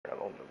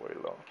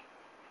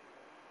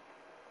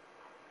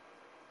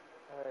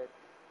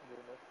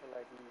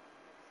like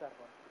the 7%.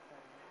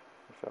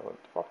 So,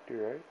 fuck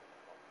you, right?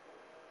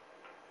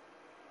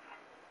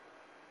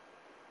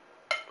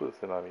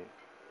 Personally.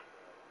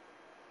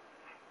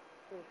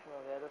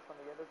 Personally, I just want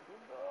to get this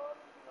game done.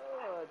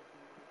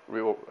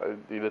 Oh,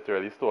 You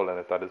literally stolen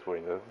it at this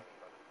point. there's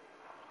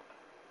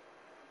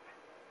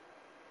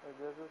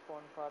this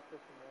one part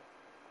missing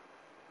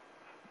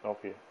here.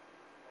 Okay.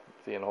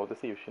 So you know how to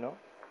save she now?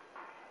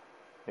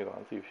 You go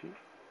and save she?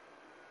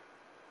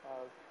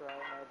 I'll try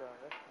my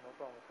darndest, no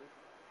promises.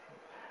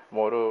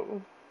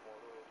 Moro,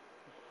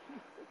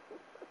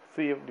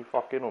 save the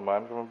fucking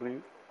woman from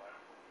please.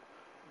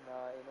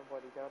 Nah, ain't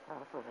nobody got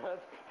time for that.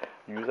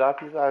 Use that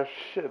piece of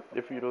shit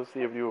if you don't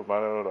save the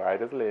woman. No. I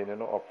just laying you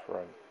know up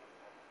front.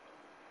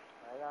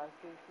 I can't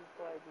say she's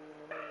quite doing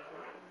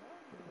anything from that,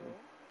 you know.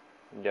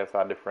 Yes,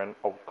 a different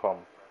outcome.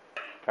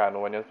 Cause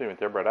when you're swimming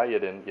with your brother, you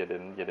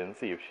didn't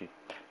save she.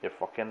 You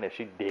fucking let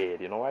she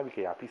dead. You know why? Because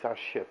you're a piece of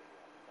shit.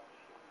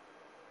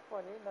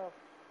 Funny enough,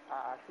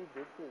 I actually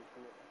did save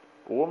she.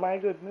 Oh my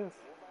goodness.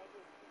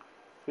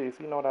 So you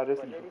see now that is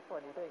But evil. here's the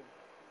funny thing.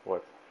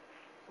 What?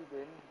 She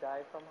didn't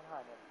die from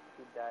hanging.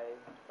 She died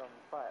from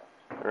fire.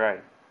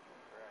 Right.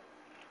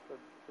 So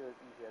she was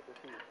easier to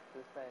save.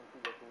 This time she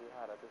gets a little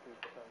harder to save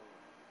for some reason.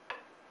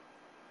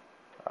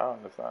 I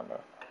understand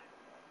that.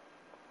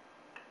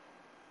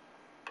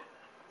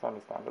 It's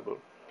understandable.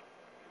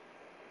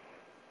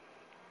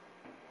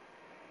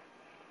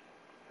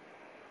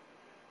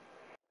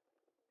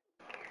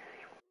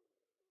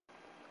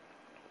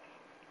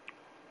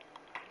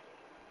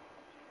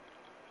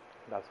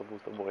 That's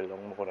supposed to boil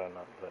down more than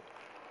that, but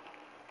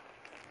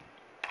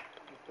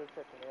You still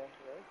checking there,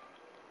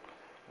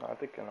 right? not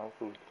taking out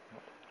food.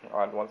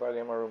 And once I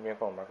get my room, I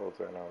come back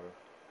outside now.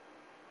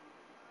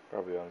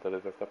 Probably until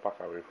it's just a pack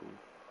away food.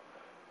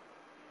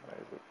 That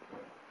is it.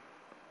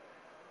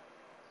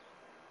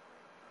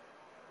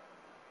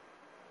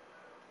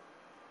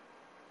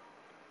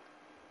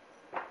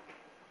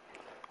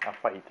 I'm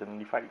fighting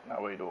the fight now,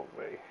 though,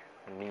 way.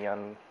 Me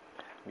and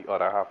the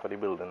other half of the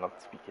building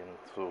not speaking,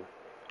 so,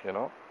 you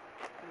know.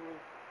 Who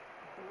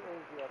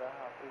is the other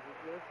half? Is it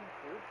your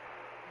sisters?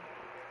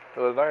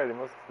 So it's not really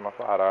my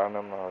father and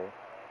my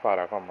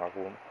father come back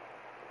home.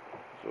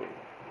 So,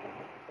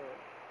 So,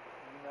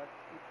 not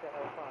each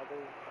other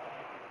fathers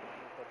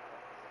make up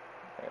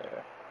sense.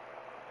 yeah.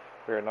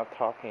 We're not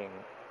talking.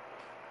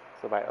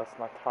 So by us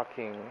not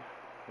talking,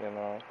 you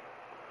know,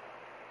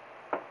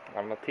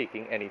 I'm not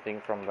taking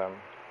anything from them.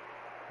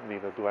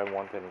 Neither do I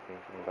want anything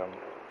from them.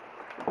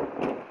 Yeah,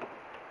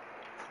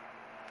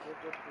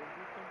 but don't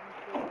you think you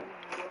should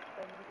use your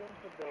friends again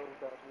for those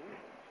that way?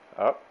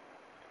 Oh,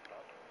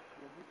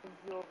 Don't you think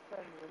your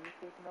friends when you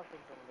take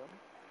nothing from them?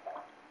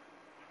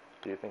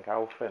 do you think I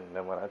offend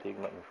them when I take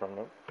nothing from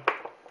them?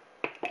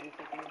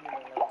 Basically meaning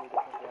like they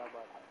just think you're a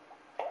bad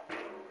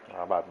man.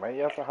 Ah, bad mind?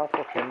 Yes, I have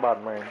fucking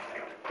bad mind.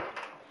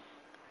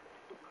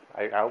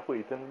 I'll put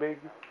it in big.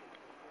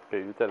 Okay,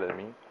 you telling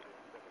me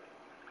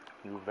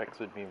you vex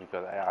with me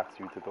because I asked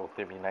you to talk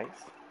to me nice?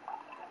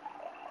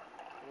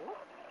 What?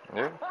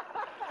 Yeah.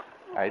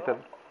 I tell,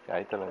 What?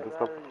 I tell him to That's a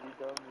stop. really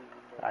dumb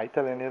reason that I you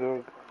tell could him get you vex know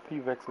with me. he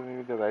vex with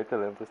me because I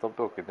tell him to stop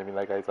talking to me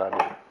like I said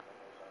him.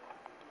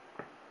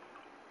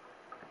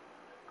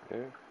 Yeah.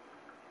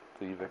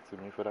 So he vex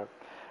with me for that.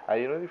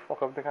 And you know the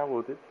fuck up thing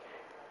about it?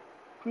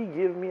 He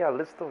gave me a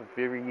list of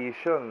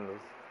variations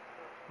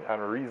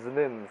and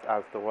reasonings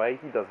as to why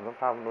he does not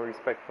have no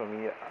respect for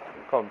me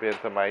compared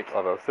to my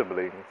other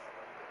siblings.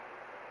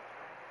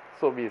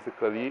 So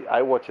basically,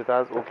 I watch it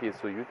as okay.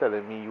 So you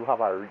telling me you have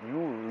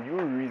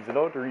you reason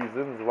out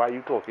reasons why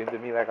you talking to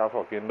me like a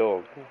fucking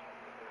dog.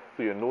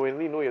 So you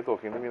knowingly know you're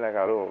talking to me like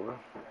a dog.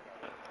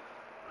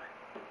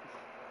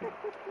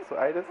 So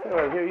I just say,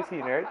 well, here you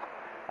seen, right?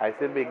 I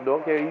said, big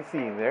dog, here you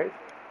seen, right?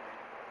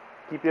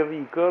 Keep your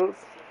vehicles,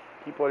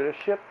 keep all your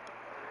shit,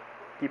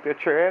 keep your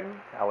train.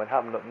 I won't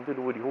have nothing to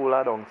do with the whole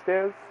lot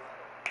downstairs.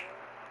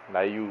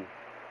 Now you,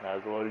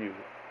 that's all you.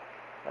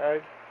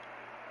 Alright?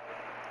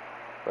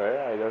 So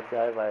yeah, I just say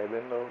I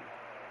vibing though.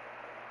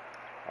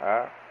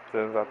 Ah,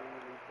 since that,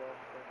 Really dumb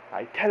thing.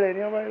 I telling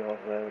you, my dog,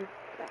 man.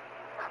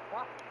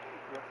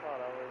 Your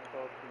father won't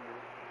talk to you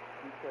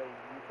because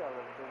you tell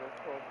him to just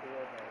talk to you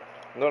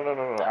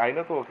nice. No. I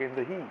not talking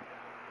to he.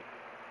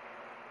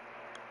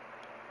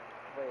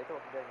 But you're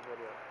talking to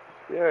everybody else.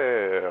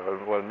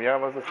 Yeah. Well, me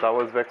and my sister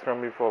was vexed from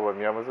before, but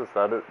me and my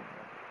sister,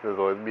 there's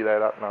always be like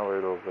that now,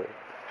 right over.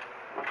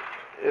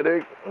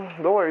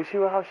 Don't worry, she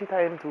will have she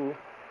time too.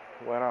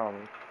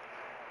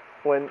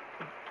 When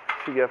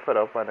she get fed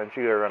up and then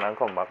she run and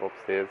come back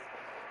upstairs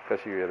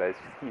because she realized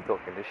he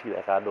talking to she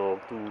like a dog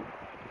too.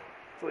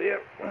 So yeah.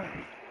 So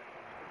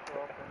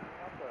often you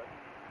have that.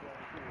 You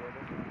only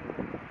periodic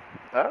people.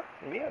 Huh?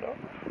 Me I don't.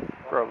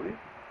 Probably.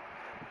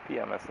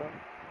 PMS.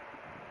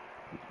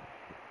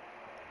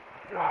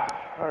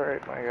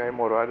 Alright, my guy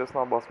Moro, I just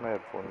now bust my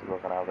headphones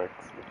looking at Vex.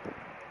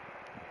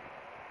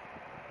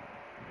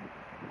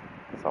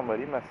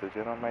 Somebody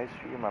messaging on my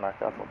stream and I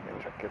can't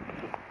fucking check it.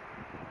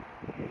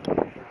 Is it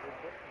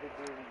the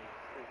Greece?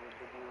 Is it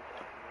the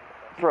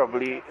Greece?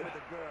 Probably.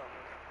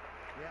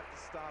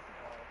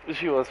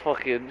 She was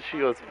fucking up. She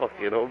was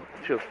fucking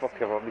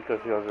up because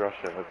she was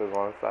Russian. I was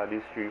on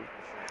Saturday stream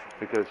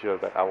because she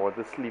was like, I want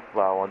to sleep,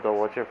 but I want to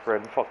watch your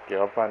friend fuck you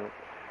up and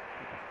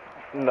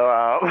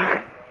no,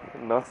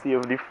 not see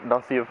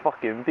him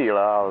fucking Taylor.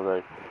 I was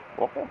like,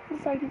 what the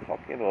side you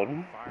fucking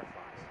on?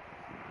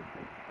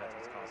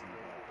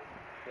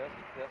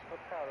 Just put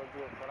Carol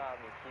Jones on our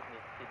Mickey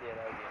did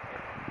again.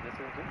 This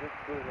is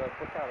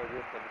put Carol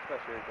Jones on the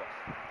special request.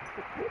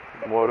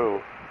 Moro,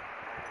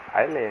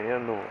 I let you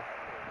know.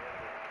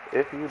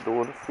 If you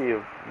don't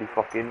save the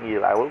fucking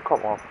eel, I will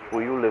come up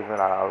where you live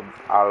and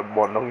I'll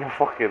burn down your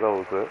fucking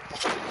house, eh?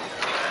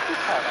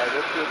 I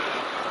just did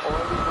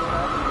all the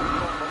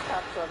donuts,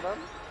 cats on them,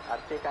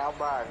 and take our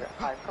bag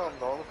and come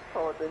down,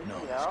 throw it in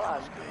here,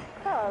 and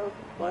Carl,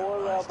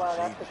 all our bag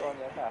and sit on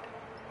your car.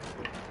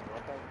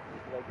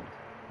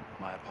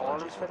 My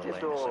apologies for the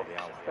lateness of the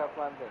hour.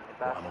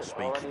 But I must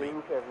speak to me.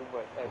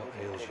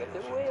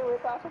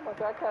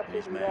 It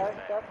is Mary.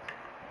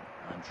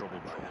 I'm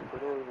troubled by her,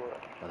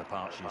 by the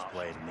part she has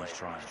played in these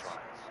trials.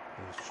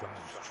 Those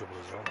trials trouble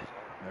us all.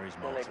 Mary's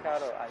motives. I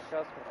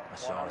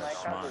saw her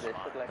smile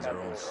as her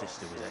own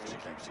sister was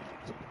executed.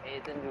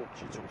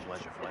 She took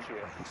pleasure from it.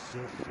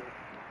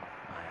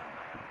 I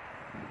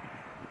am.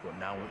 But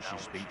now that she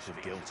speaks of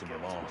guilt and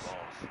remorse,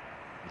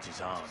 it is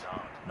hard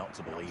not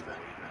to believe her.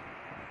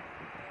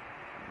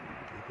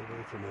 Keep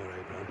away from her,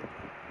 Abraham.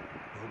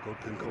 No good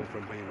can come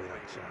from being with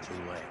that child.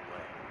 Too late.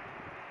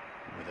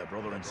 With her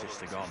brother and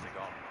sister gone,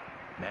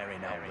 Mary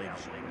now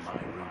lives under my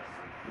roof.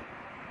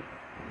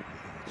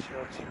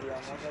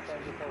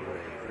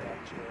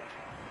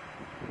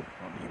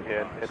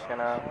 Yeah, it's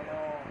gonna...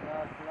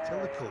 Tell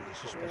the court the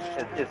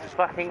suspicious. It's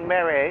fucking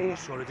Mary. You're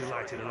sorely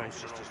delighted in old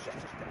sister's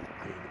death.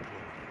 I implore you.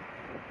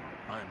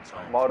 I am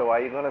told. Modo,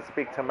 are you gonna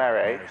speak to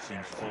Mary? Mary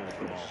seems full of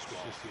remorse.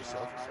 Suspicious to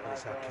yourself, and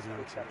it's our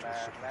community which will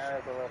suffer.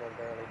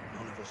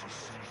 None of us is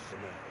safe from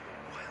her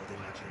wild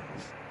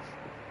imaginings.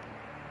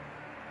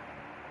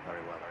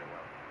 Very well.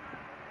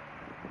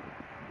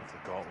 If the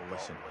court will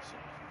listen,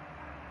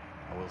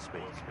 I will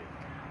speak.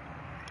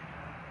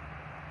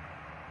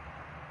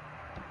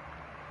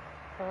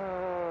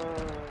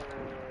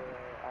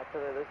 After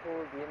this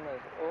whole game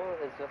is,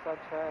 oh, it's just a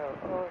child.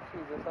 Oh,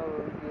 she's just a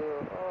little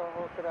girl. Oh,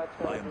 how could that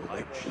child I am do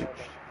bewitched.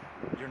 something?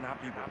 You're not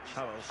bewitched.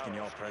 How else can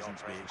your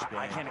presence be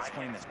explained? I can't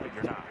explain this, but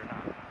you're not.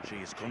 She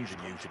has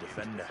conjured you to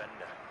defend her.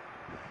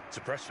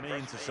 To press me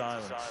into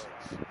silence.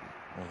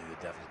 Only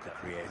the devil could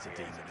create a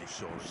demon who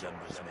so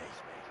resembles me.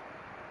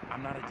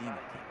 I'm not a demon.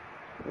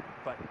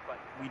 But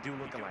we do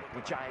look alike,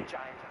 which I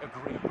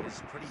agree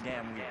is pretty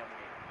damn weird.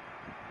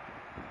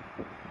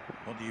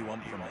 What do you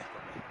want from me?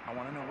 I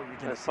want to know what you're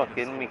going to say.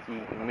 Fucking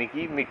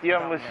Mickey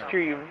on the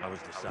stream. I was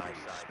decided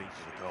to speak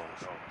to the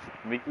cause.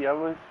 Mickey on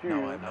the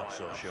stream. Now I'm not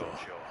so sure.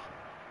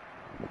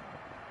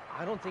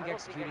 I don't think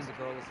executing the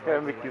girl is Yeah,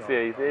 right. Mickey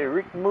say,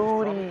 Rick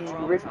Moody.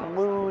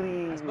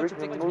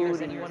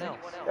 Anyone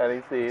else. And he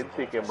say,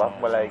 take him back,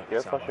 but like,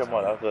 you're such a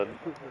mother, son.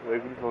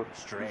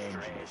 Strange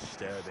and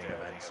disturbing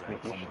events have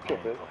become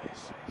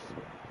commonplace.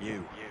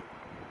 You,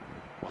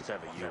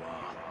 whatever you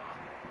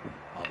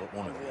are but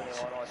one of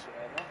these.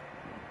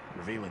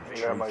 Revealing the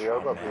truth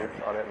about Mary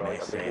may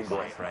save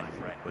my friend,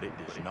 but it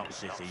does not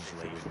sit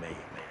easily with me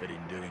that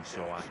in doing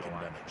so I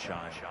condemn a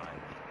child.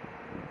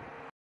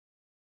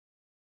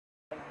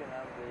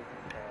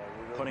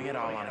 Putting it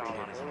all on a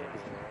kid isn't it?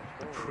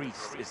 The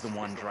priest is the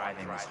one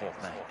driving this whole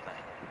thing.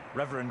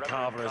 Reverend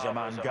Carver is a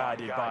man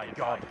guided by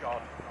God.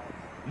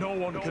 No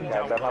one can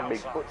doubt that. I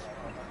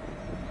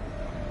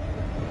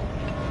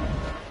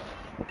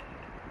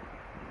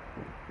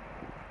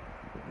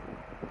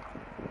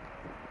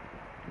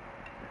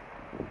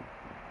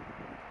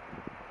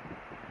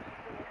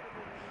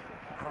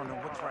don't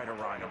know what's right or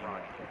wrong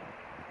anymore.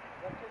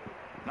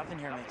 Nothing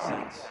here makes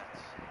sense.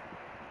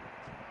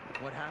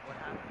 What happened?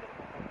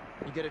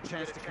 You get a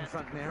chance to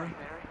confront Mary?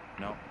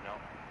 No.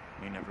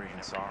 We never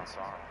even saw her.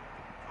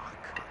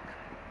 Fuck.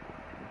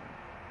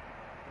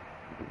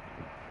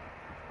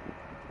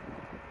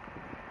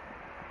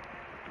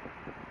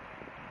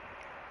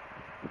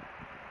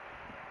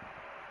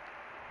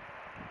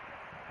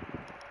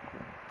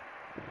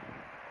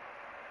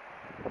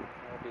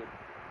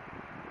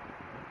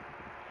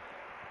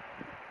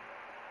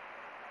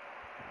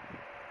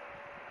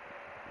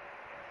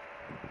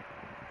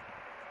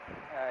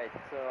 Alright,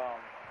 so,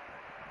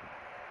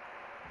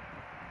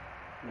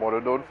 Modo,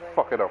 don't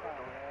fuck it up.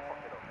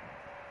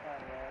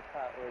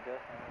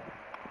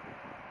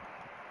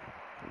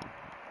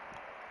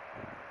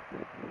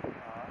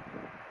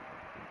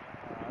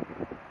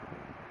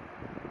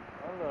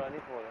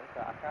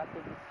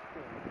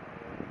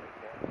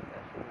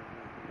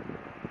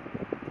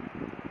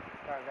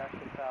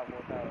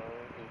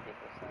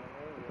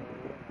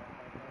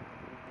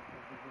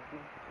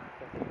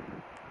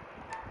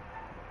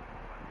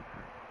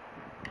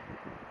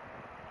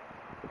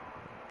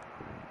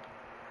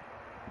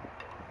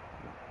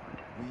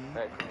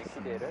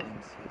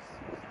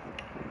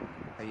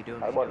 How you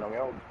doing? I bought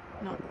no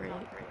Not great.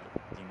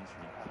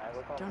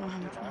 Don't know how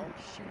much more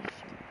shit.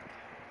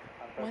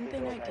 One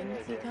thing I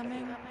didn't see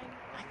coming,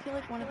 I feel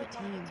like one of the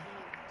team.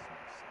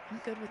 I'm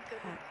good with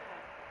that.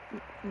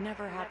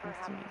 Never happens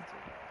to me.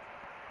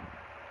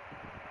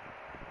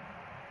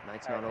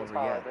 Night's not over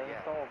yet.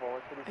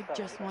 I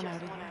just want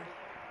out of here.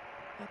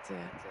 That's it.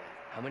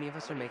 How many of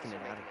us are making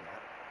it out of here?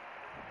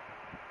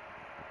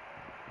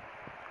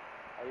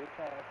 Are you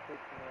trying to pick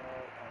me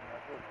out on my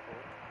hook?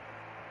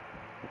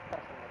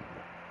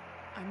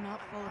 I'm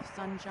not full of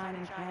sunshine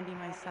and candy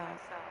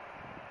myself.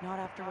 Not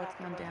after what's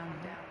gone down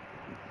here.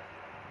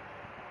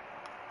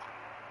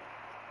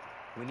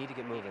 We need to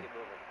get moving.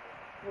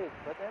 Wait,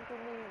 but Anthony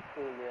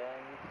earlier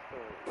in his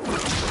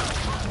story.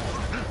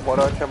 What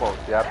on come out?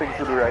 You have things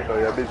to do right now,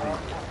 you're busy.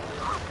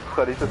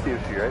 Study for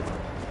safety, right?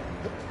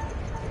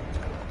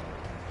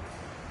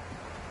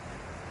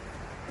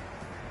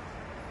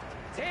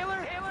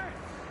 Taylor!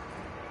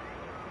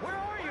 Where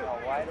are you? Oh,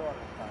 why don't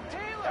understand?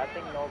 Taylor! I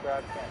think no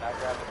grab can. I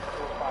grabbed it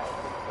so fast.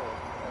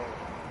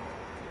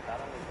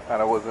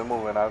 And I wasn't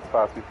moving as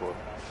fast before.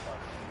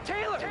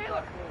 Taylor! Is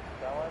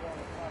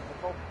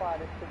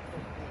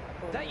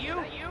That you?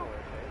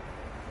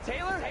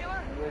 Taylor?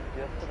 You were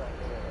just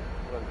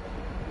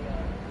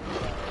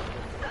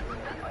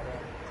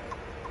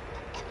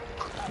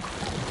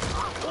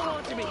Hold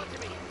on to me.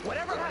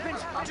 Whatever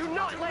happens, do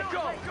not let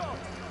go.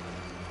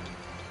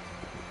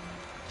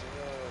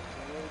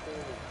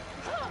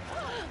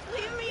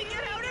 Leave me!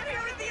 Get out of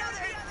here with the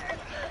others!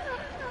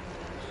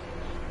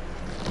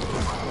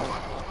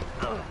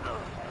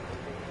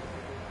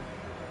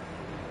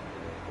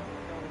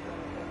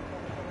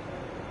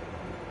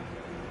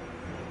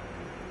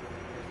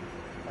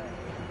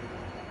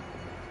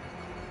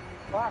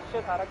 Ah,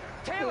 shit,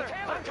 Taylor,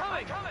 I'm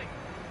coming.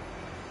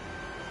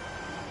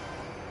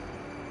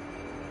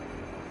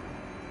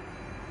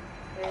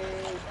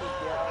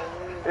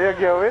 Hey,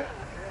 get away.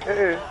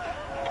 Hey. No,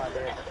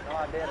 I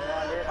did.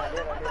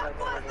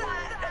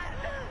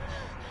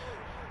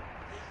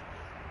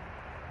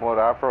 More,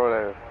 I'm proud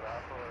of you.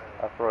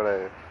 I'm proud of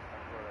you.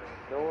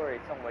 Don't worry,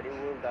 somebody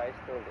will die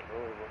still. Don't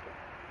worry about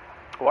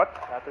it. What?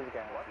 That is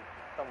guaranteed.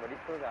 Somebody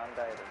still gonna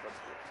die.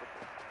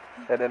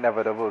 It's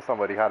inevitable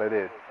somebody had it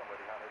in.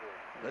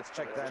 Let's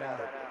check that out.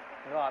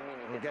 No, I mean,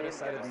 We'll get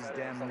us out of these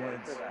damn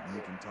woods, and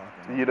we can talk.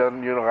 You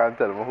don't gonna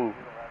tell me who? No,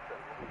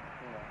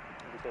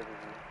 because of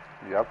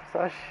you. Yep,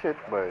 that shit,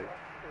 boy.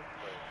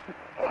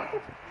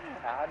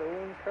 I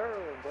don't care,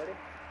 buddy.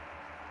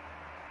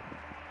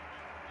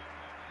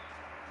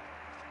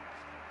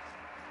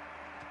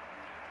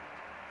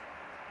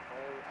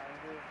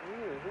 Who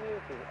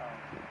is it?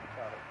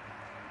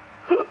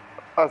 Sorry.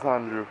 That's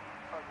Andrew.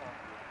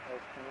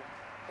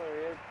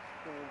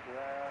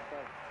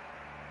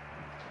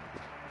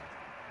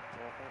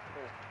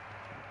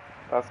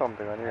 That's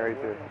something on here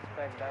right there.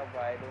 Expect that,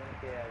 but I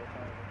don't care.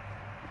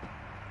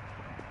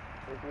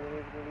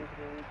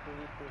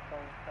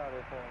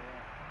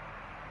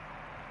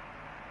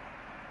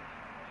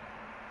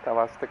 That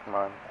was stick,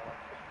 man.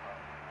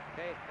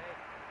 Hey,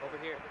 over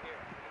here.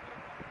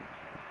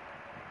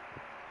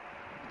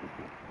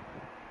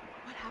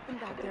 What happened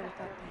back there with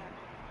that thing?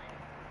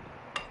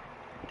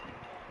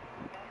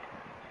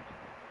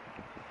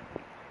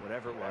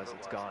 Whatever it was,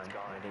 it's gone, and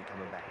it ain't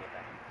coming back.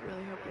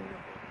 Really hope you're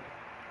right.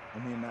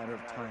 Only a matter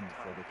of time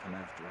before they come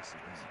after us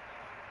again.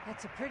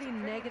 That's a pretty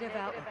negative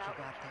outlook you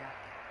got there.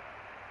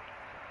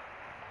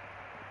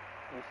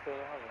 You still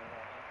have it.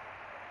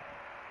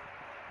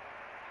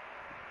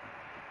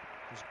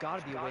 There's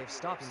gotta be a way of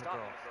stopping the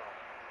girl.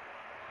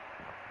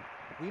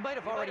 We might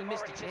have already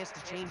missed a chance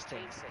to change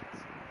things.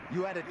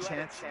 You had a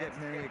chance to get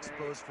Mary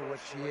exposed for what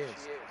she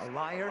is. A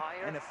liar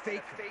and a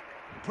faker.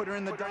 Put her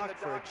in the dock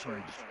for a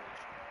change.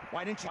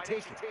 Why didn't you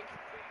take it?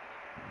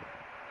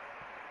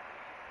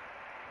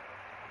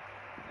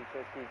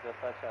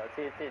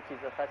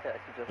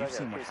 You've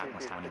seen what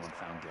happens to anyone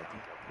found guilty.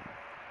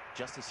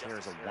 Justice here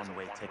is a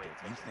one-way ticket.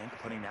 You think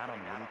putting that on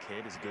a little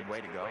kid is a good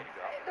way to go?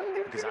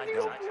 Because I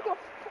don't.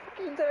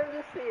 You dare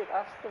to see it,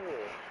 ask me.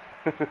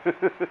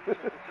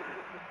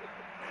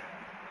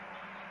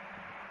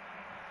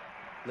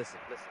 Listen,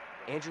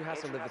 Andrew has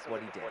to live with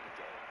what he did.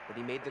 But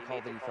he made the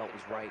call that he felt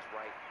was right.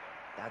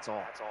 That's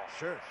all.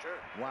 Sure.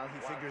 While he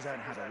figures out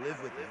how to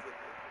live with it,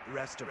 the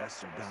rest of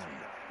us are dying.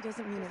 It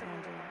doesn't mean it,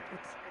 Andrew.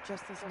 It's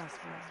just this mess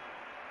for us.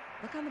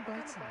 Look on the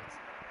bright side.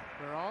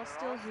 We're all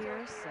still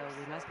here, so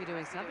we must be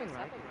doing something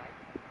right.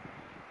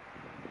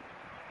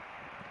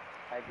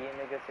 Again,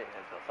 nigga said,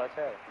 it's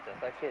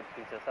just a kid,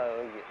 he's just a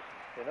kid.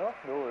 You know?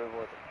 Don't worry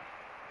about it.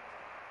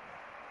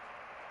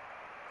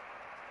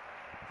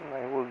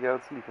 My whole girl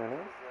sleeping,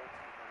 eh?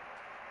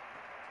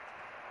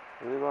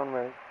 Where you going,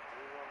 Mary?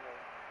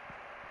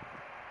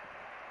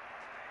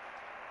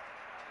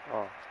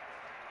 Oh.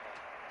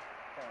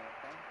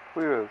 Who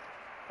is?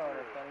 Sorry.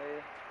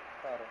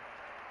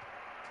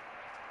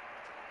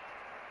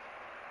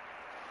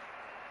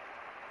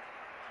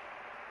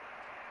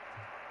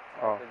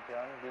 Oh.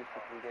 John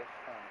basically gets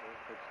strangled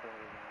for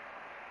story.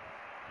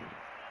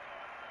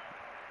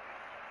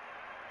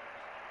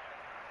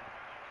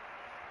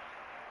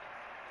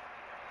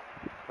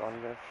 John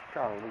gets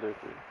strangled, is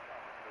he?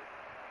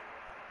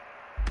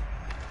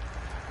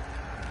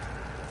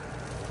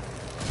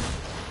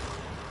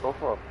 Go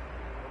for it.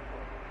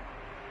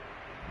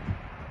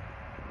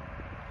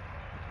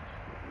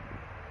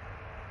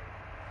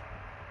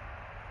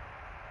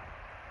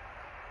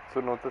 So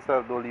note to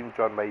self, don't leave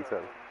John by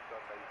himself.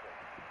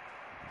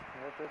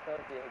 Note to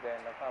self, you're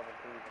going to have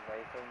to leave by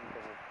yourself.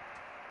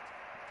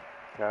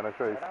 Yeah, no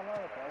choice. I'm not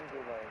going to do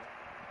that.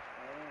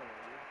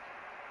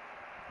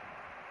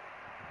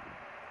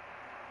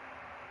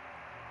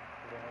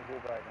 You're going to do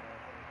that.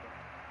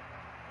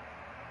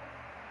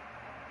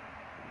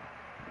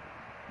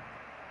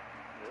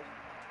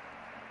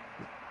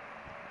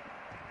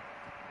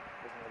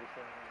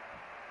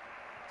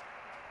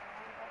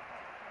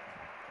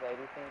 Why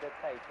do you think that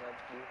tight not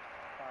be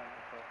fun?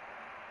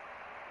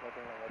 What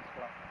in the what's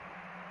wrong?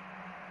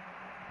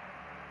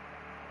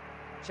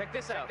 Check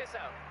this out. Yes,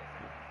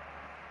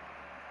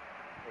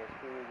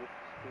 we will just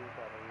do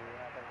that. We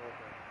have a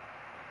voting.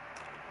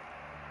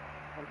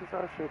 I'm just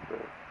out of shape, bro.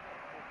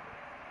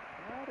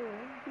 What are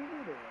you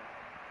doing?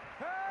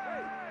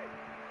 Hey!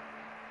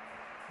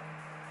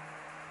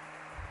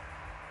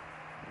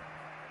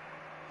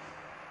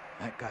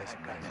 That guy's a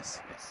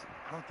menace.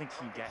 I don't think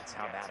he gets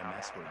how bad a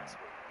mess we're in.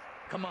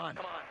 Come on,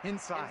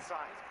 inside.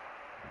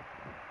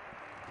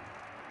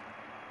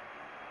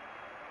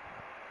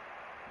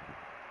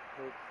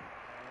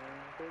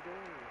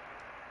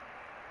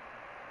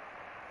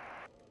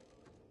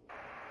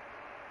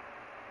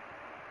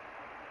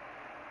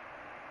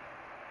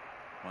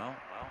 Well,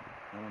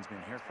 no one's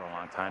been here for a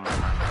long time now.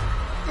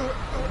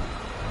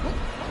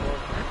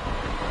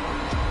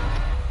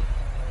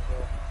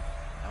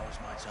 Now is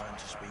my time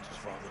to speak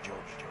before the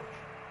judge.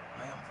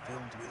 I am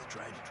filled with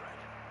dread.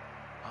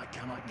 I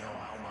cannot know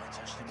how my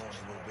testimony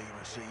will be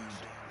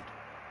received.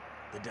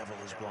 The devil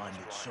has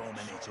blinded so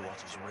many to what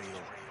is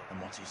real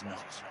and what is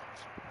not.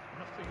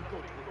 Nothing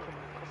good will come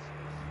of this.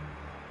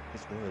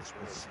 His words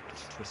will simply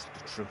twist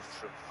the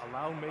truth.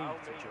 Allow me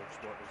to judge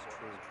what is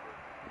true.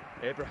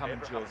 Abraham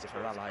and Joseph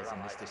are allies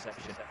in this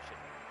deception.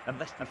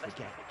 Unless you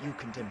forget, you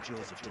condemned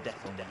Joseph to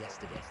death only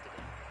yesterday.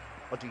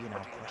 Or do you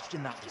now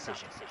question that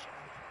decision?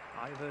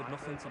 I've heard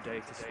nothing today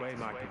to sway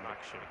my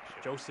conviction.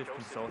 Joseph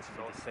consorted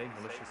with the same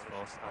malicious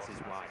force as his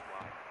wife.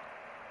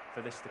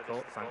 For this the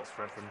court thanks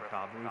Reverend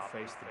Carver, who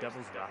faced the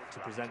devil's wrath to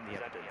present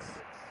the evidence.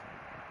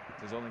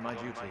 It is only my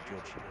duty,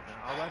 Judge.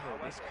 However,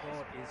 this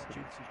court is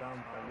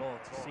duty-bound by law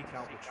to seek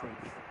out the truth.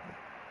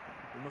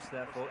 We must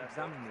therefore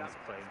examine these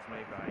claims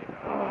made by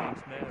James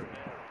Mary.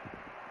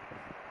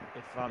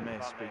 If I may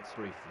speak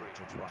briefly,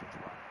 Judge White.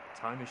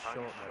 Time is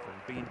short,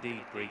 Reverend. Be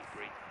indeed brief.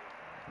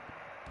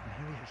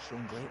 Mary has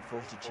shown great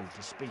fortitude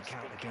to speak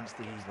out against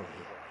the evil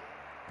here.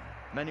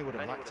 Many would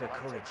have lacked her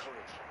courage.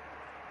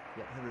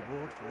 Yet her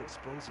reward for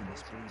exposing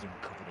this breeding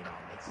coven in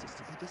our midst is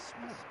to be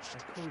besmirched.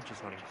 Her courage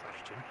is not in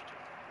question.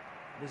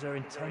 It is her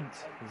intent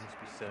we must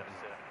be certain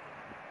of.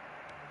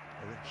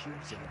 Her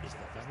accuser is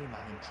the very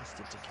man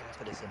entrusted to care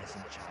for this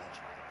innocent child.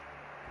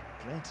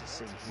 Plain to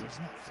see he is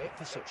not fit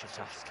for such a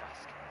task,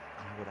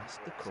 and I would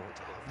ask the court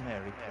to have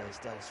Mary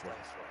placed elsewhere.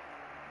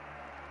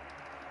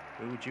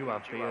 Who would you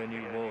have be her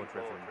new ward,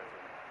 Reverend?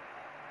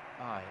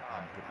 I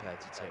am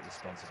prepared to take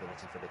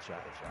responsibility for the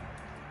child,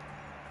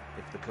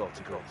 if the court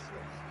agrees.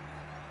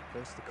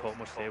 First, the court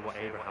must hear what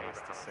Abraham has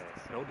to say.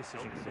 No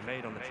decision can be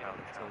made on the child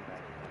until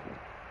then.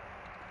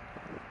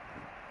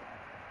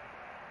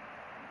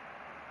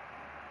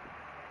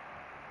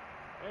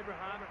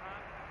 Abraham.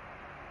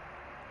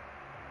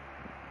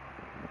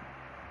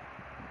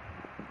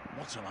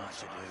 What am I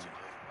to do?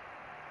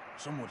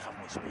 Some would have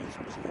me speak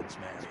against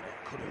Mary,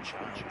 but could a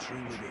child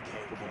truly be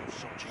capable of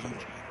such evil?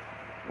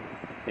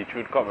 The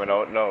truth coming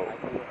out now.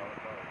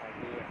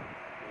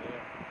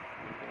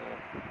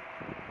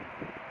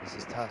 This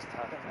is tough.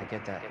 I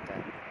get that. It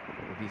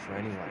would be for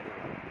anyone.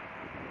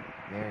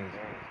 Mary,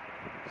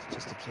 she's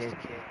just a kid.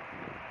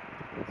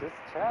 Just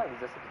a child,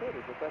 just a kid,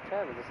 just a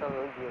child, just a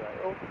little girl.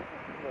 Oh,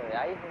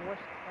 I have much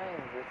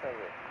time,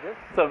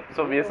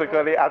 So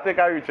basically, I think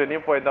I reached a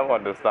new point of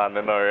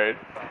understanding, alright?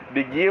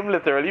 The game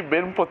literally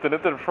been putting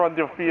it in front of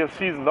your face.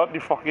 She's not the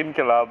fucking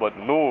killer, but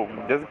no.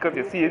 Just because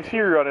you see she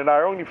running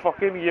around the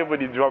fucking game with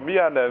the drummy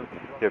and then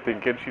you're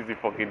thinking she's the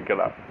fucking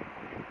killer.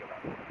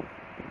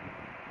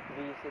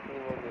 Basically,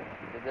 what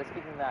they just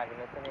keep nagging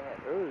it in your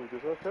head. Oh,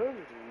 just a child.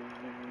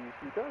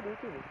 She can't do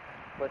it.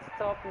 But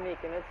stop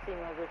making it seem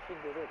as if she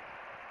did it.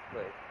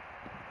 Wait.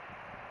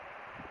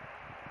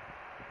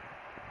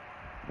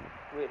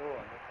 Wait, hold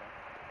on.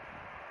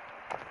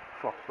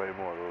 Fuck my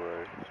model,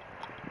 right?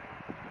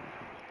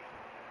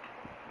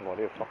 What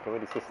are you fucking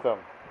with the system?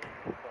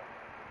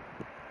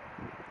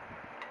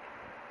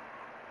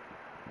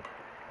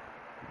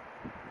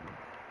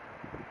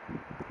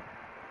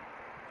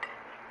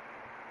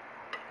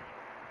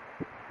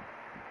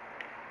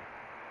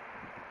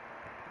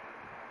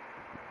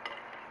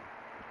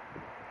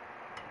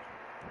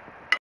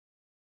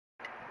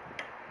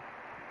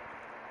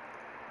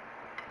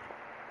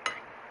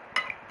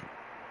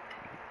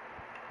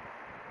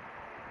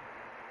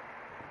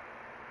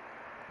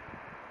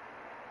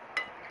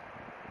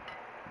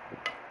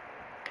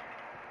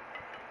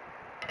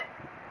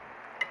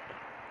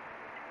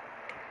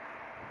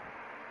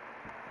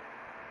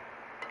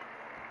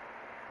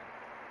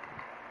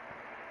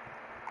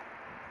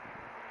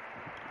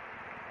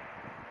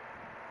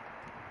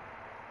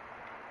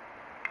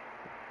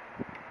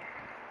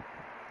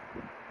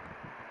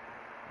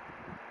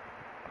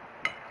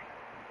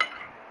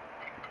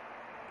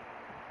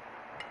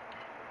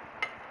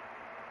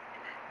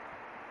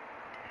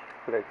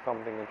 Like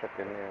something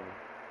interesting name.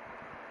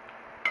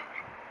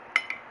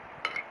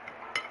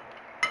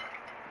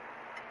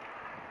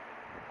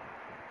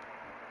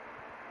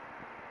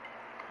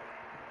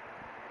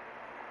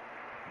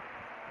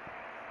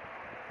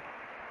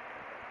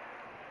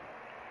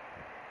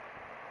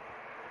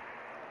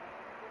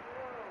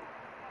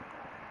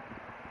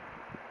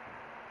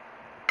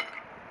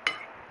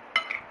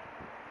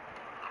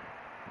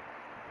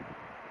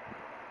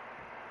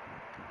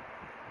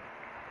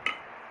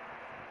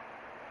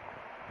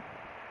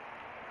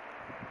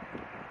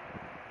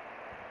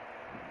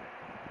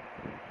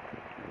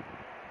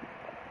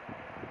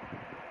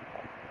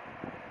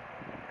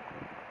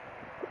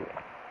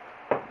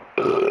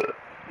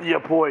 Yeah,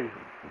 boy.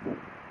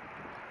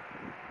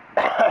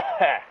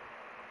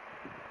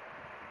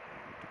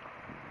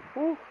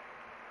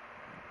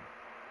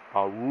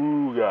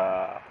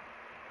 Awooga.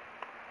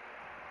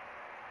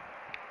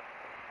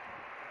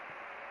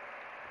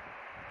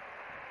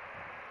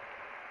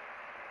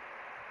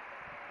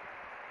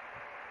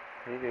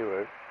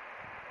 Anyway.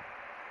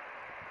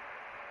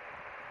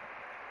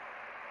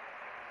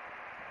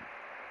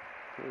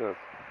 Yes.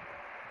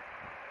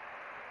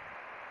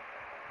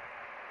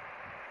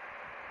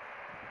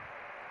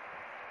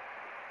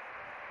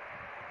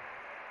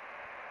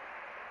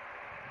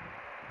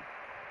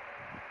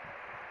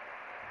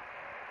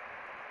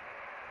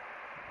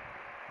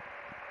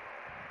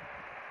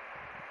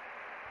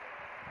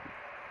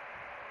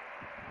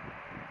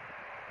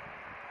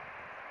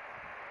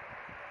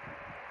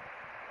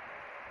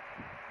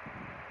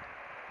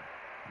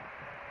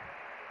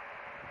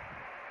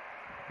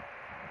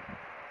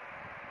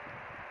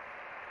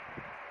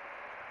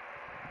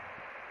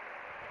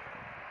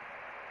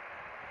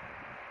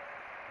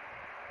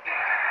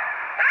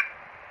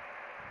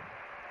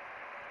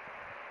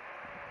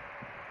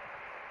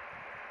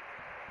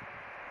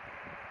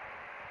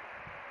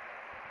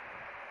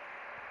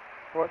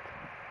 What?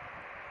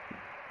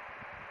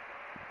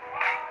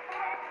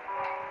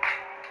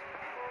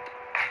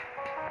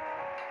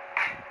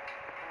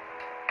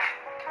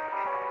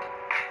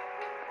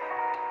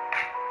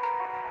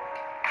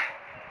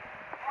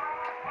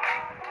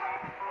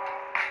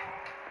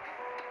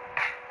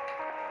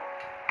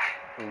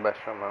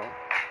 Bechamel.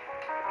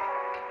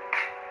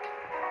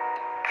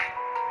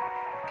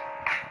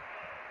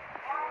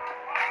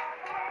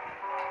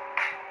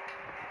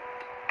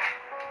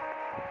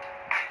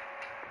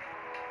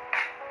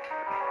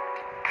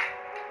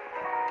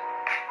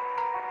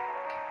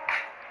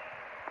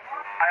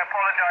 I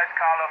apologize,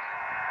 Carlos.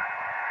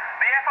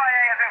 The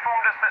FIA has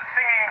informed us that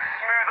singing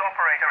Smooth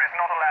Operator is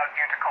not allowed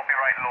due to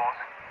copyright laws.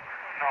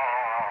 No,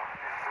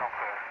 this is not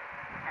fair.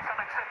 It's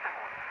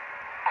unacceptable.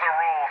 Those are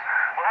rules.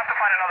 We'll have to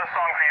find another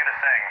song for you to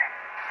sing.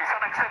 It's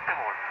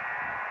unacceptable.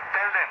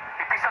 Tell them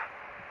it is un...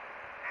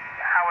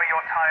 How are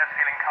your tires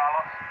feeling,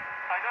 Carlos?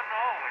 I don't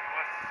know. It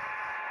was...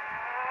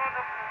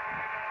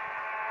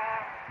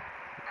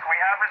 We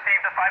have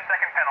received a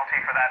 5-second penalty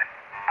for that.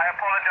 I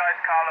apologize,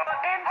 Carlos.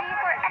 MG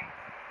for...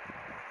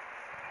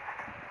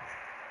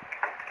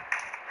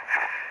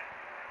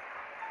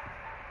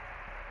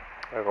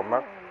 I go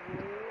back.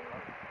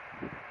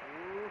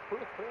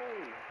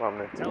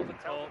 Lovely. Tell the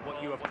court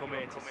what you have come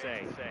here to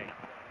say.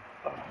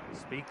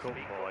 Speak up,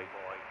 boy.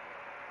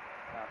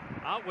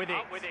 Out with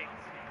it.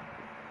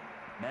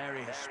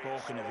 Mary has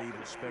spoken of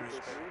evil spirits,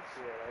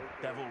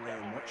 devilry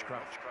and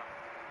witchcraft.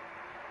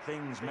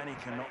 Things many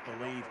cannot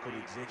believe could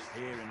exist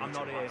here in I'm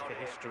not Italy. here for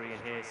history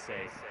and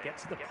hearsay. Get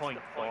to the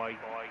point, boy.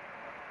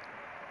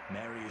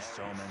 Mary is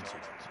tormented.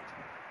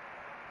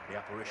 The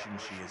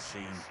apparitions she has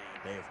seen,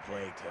 they have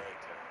plagued her,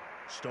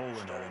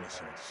 stolen her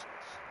innocence.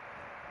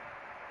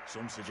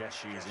 Some suggest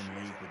she is in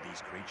league with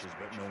these creatures,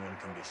 but no one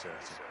can be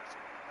certain.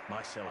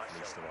 Myself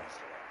least of all.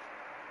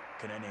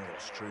 Can any of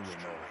us truly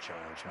know a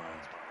child's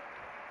mind?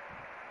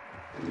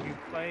 You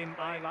claim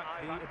I lack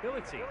the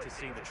ability to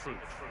see the truth.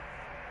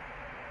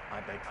 I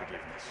beg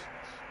forgiveness.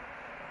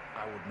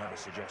 I would never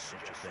suggest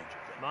such a thing.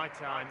 My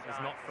time is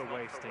not for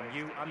wasting.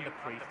 You and the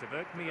priest have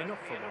irked me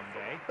enough for one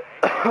day.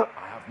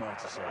 I have more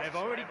to say. I have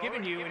already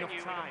given you enough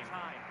time.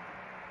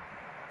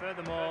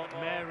 Furthermore,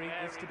 Mary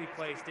is to be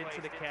placed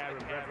into the care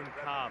of Reverend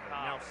Carver.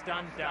 Now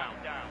stand down.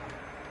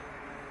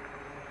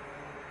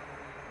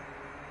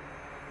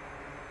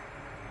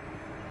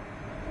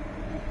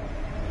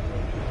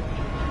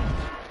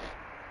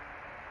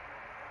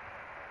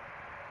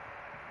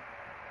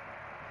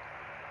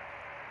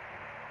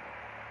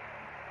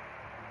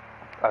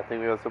 I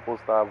think we were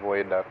supposed to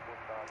avoid that.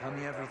 Tell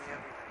me everything.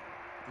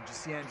 Did you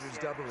see Andrew's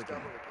double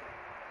again?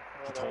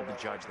 He told the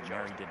judge that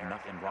Mary did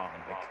nothing wrong,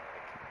 Vic.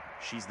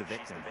 She's the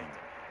victim,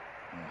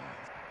 then.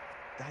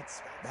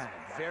 That's bad.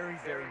 Very,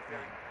 very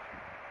bad.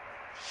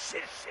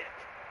 Shit.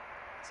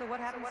 So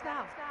what happens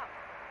now?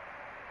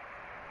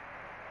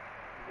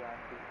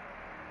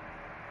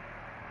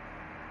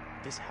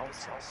 This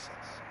helps us.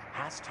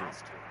 Has to.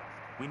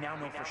 We now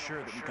know for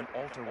sure that we can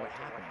alter what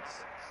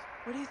happens.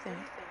 What do you think?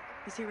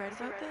 Is he right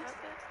about this?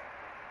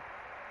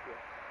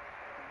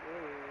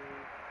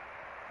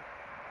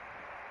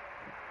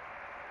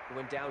 It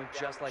went down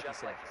just like he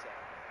said.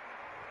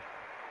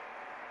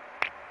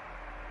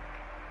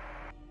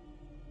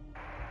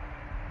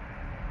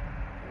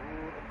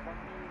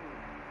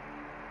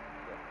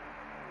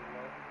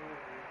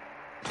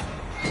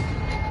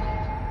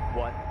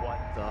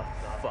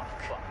 fuck.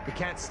 We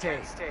can't stay.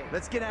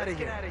 Let's get out of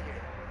here.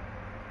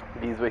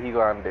 These where he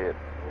gone dead.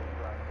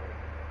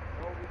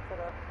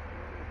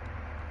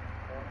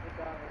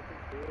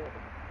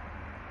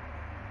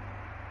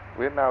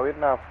 Wait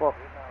now, fuck.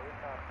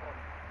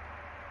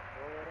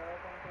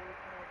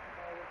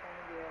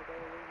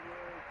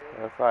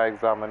 Let's start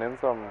examining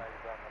some.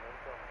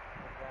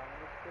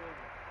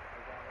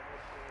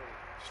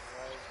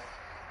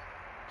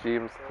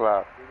 James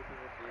Clark.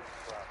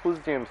 Who's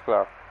James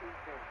Clark?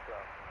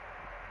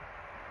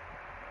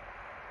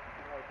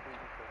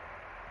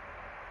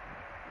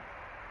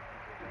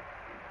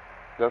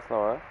 Just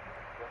now, eh?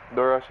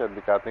 Don't rush it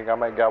because I think I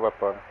might get a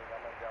weapon.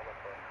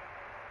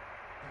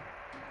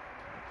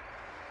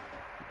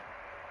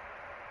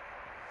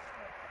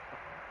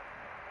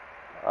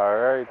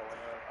 Alright.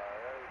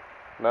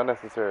 Not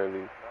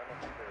necessarily.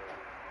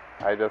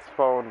 I just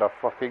found a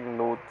fucking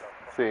note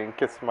saying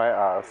kiss my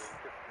ass.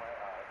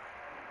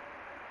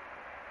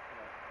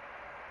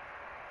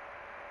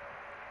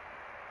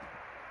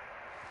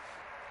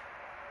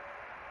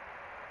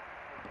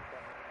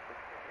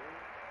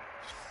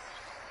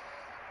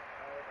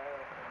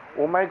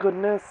 Oh my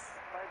goodness.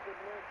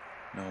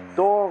 No way.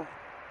 Dog.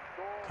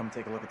 Come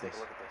take a look at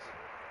this.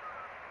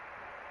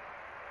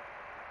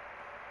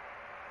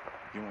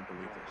 You won't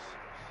believe this.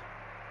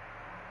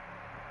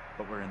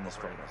 But we're in this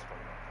photo.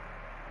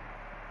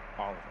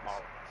 All of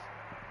us.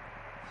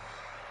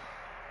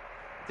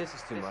 This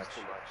is too much.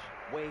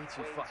 Way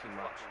too fucking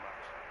much.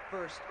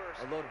 First,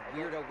 a load of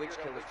weirdo witch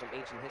killers from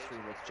ancient history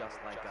look just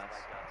like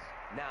us.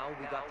 Now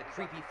we got the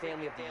creepy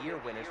family of the year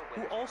winners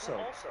who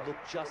also look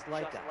just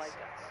like us.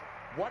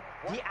 What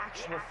the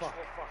actual fuck?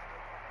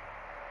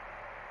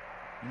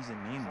 What does it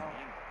mean, though?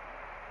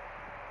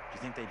 Do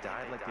you think they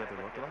died like the other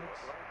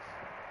lookalikes?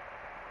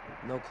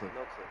 No clue.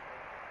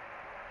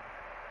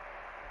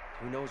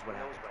 Who knows what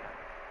happened?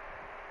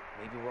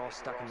 Maybe we're all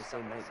stuck in the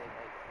same nightmare.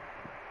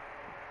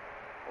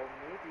 Or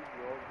maybe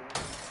you're doing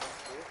this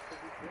to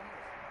begin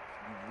with.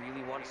 You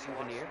really want a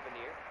souvenir?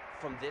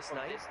 From this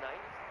night?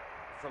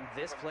 From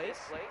this place?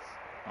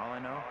 All I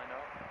know,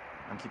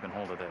 I'm keeping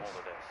hold of this.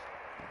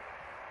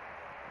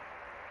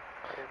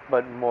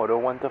 But Moto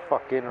want to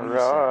fucking What you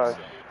rush.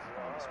 saying,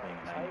 this being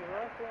a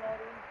nightmare?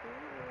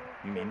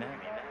 You mean that?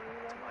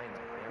 It's my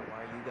nightmare.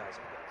 Why are you guys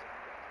on it?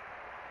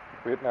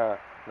 Wait now,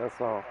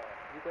 that's all.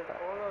 Because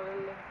all are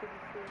linked to the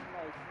same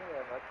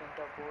nightmare. Ever think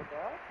about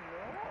that?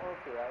 No?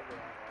 Okay, I get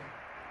it.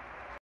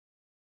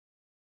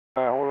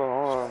 Alright, hold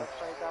on. Let's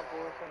fight that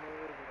boss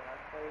anyway.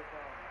 Let's fight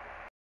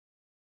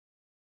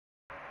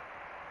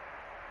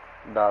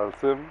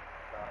Dalsim.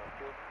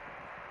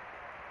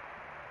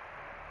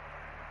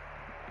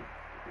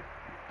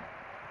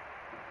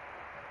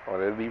 Oh,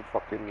 they leave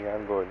fucking me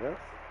and going, yes?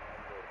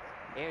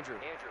 Andrew,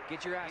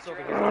 get your ass over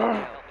here and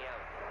help me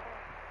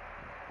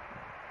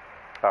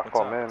out. I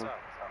come in.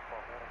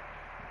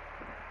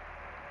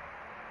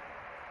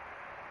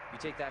 You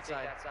take that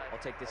side, I'll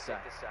take this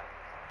side.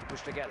 You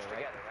push together,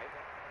 right?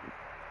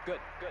 Good.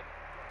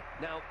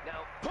 Now,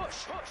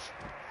 push!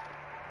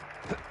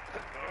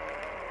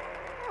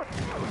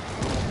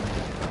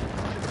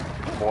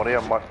 More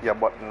your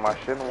button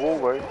machine. Whoa,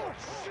 boy.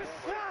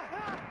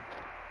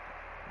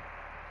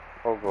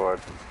 Oh god.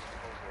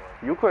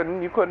 You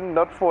couldn't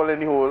not fall in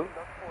the hole.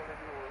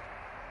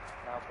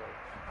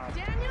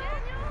 Daniel?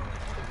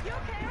 You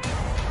okay?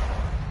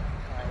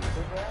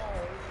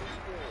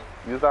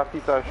 Use that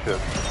piece of shit.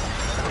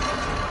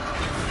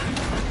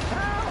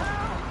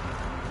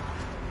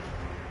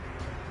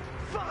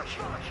 Fuck!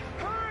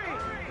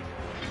 Hurry!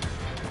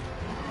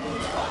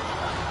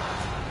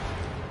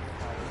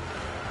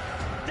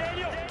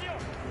 Daniel!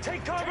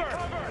 Take cover!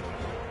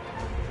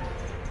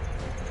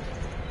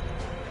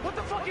 What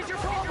the fuck is your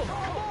problem?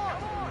 Come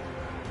on!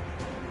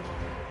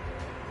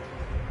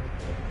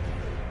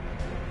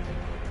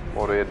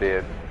 What are you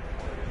dead?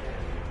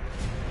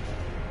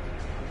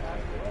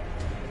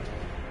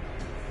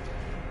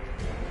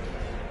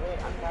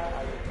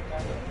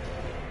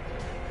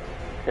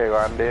 Okay, go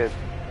on dead.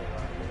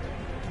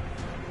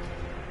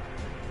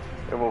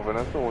 You're moving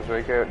as soon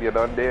as you're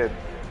done dead.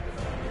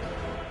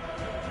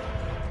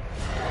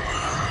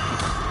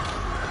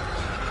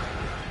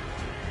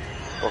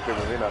 Okay,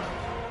 moving on.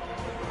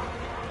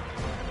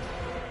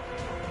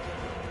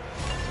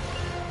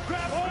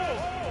 Grab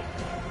hold!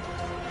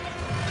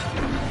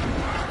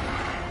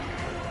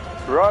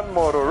 Run,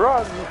 Moro,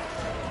 run!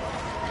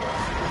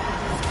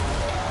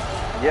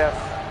 Yes,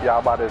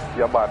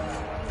 you're bad.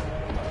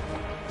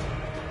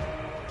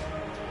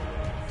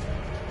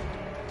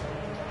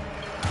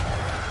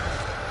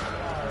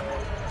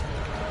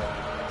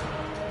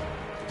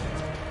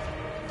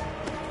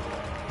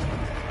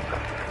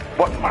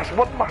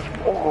 What mash?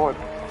 Oh god.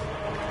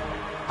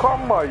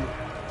 Come on.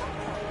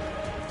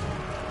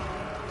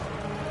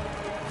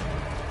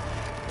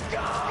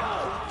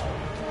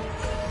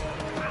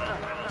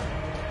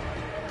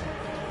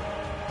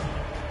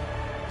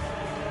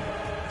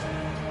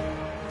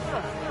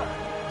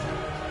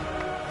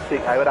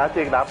 I would have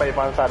taken that by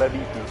one side of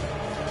BP.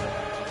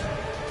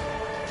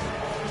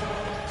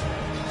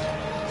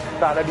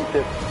 Start a beat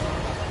it.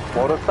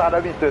 Moro start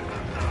to beat it.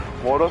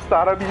 Moro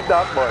start to beat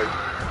that boy.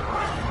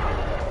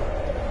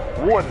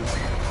 One.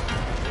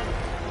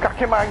 Cock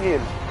him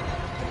again.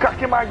 Cock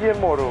him again,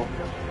 Moro.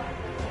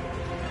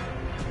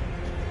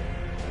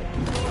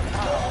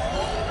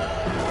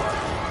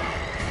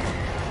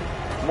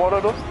 Moro,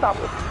 don't stop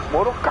it.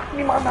 Moro, cock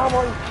me, man, now,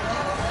 boy.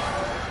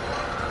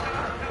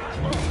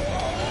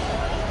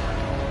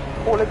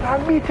 Hold his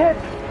hand, beat it.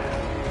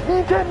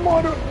 Beat it,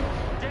 Moro.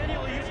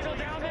 Daniel, are you still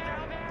down there?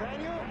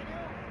 Daniel?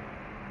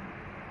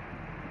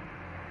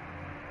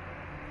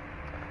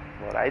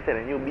 Well, I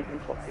telling you, beat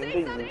this fucking Say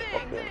thing.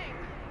 something!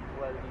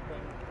 Well, we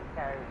can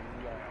carry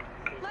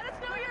Let us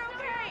know you're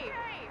okay!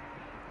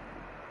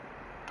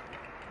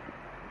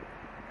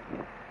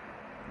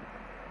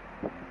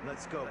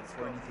 Let's go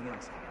before anything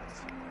else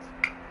happens.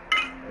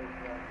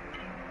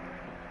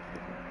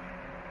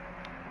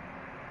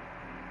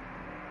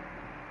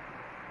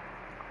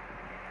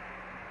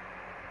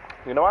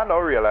 You know what I now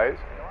realize?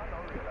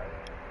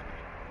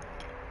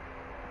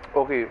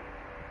 Okay.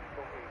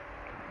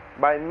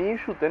 By me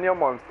shooting your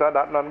monster,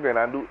 that's not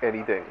gonna do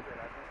anything.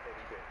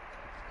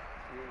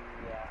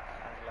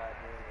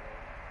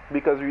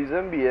 Because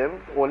reason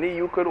being, only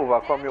you could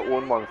overcome your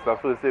own monster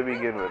first to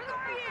begin with.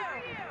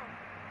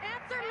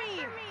 Answer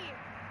me!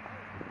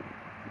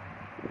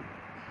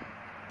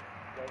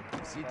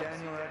 See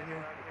Daniel out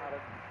here?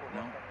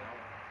 No.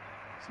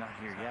 It's not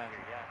here yet.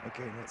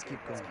 Okay, let's keep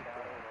going.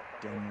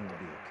 Daniel will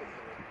be okay.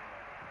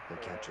 He'll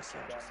catch us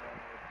yet.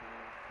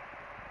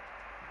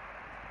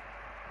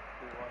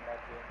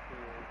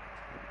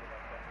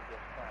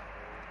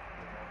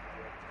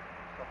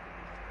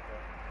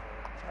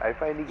 I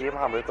find the game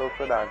hammered out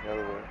for Daniel.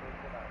 Where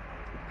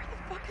the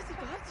fuck has he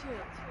got to?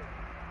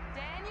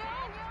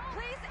 Daniel,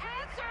 please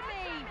answer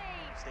me!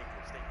 Stay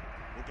cool.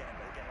 We'll get him.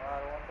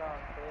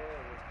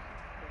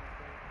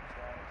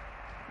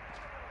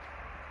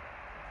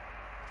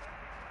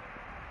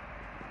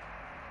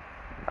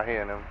 I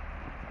hear him.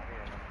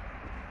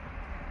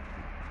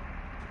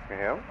 You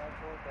hear him?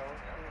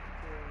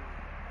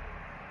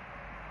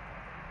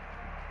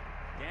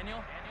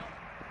 Daniel?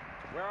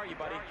 Where are you,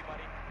 buddy?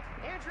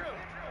 Andrew!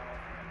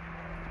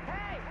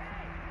 Hey!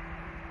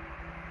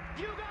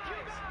 You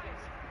guys!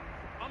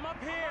 I'm up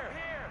here!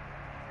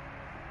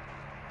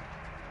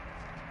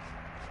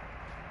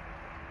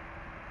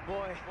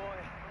 Boy,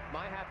 am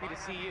I happy to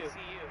see you. At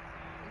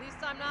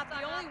least I'm not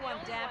the only one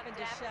damp and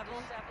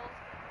disheveled.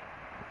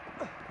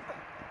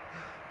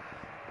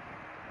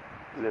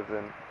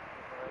 Living.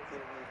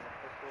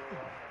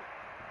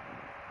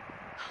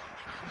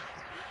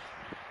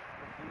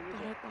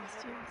 Thought I'd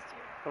lost you.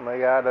 Oh my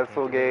god, that's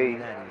so gay. Oh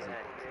my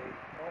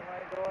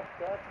gosh,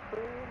 that's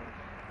cool.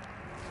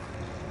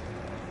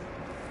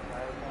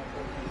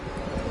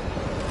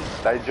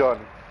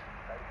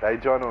 Die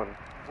John on.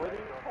 What do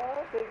you call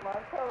it? Big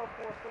man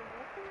teleporting.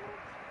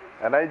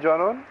 And I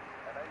John on?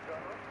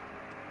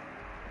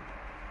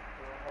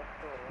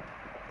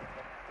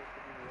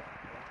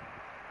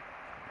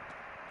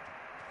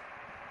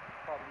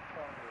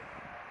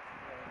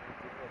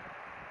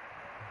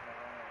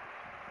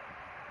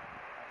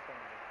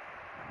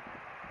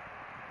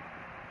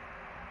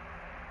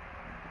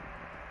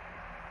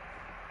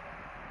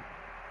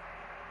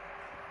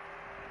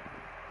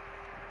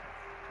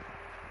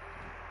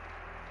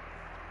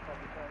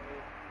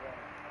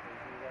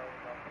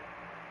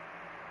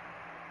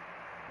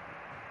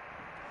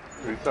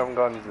 With some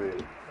guns there.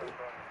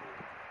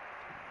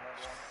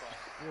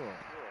 Whoa.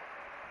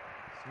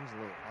 Seems a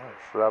little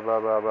harsh. Blah blah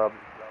blah blah.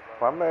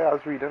 One day I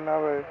was reading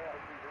that way.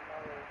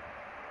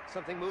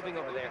 Something moving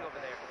over there.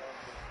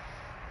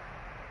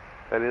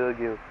 A little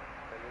gift.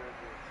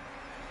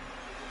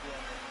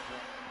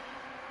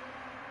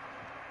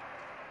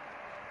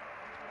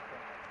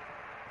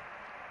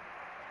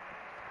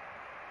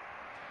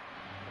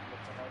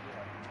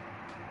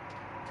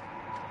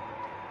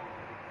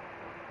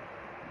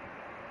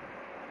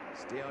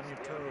 Stay on your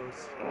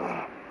toes. Anything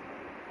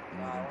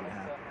could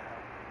happen.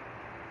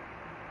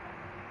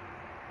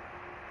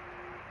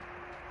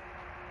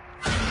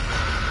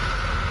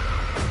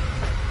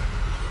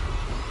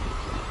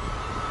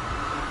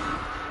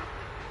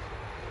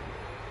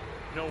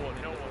 No one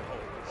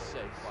is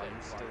safe while you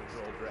still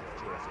draw breath,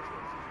 Joseph.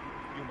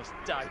 You must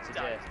die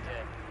today.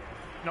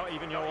 Not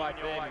even your wife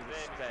Amy was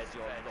spared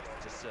your wrath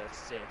to serve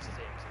Satan.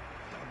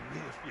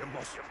 Live, you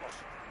must.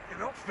 You're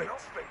not fit.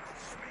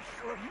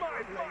 Speak of my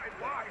late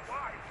wife.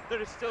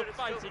 There is still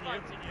fight in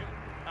you.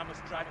 I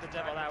must drive the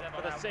devil out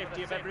for the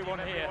safety of everyone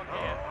here.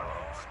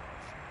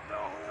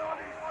 No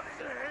one is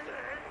saying.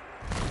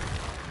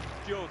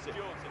 Joseph,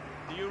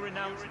 do you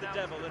renounce the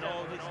devil and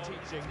all his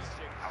teachings?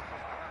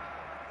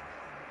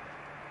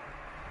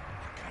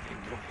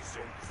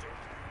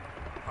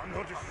 I'm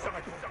no disciple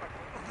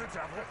of the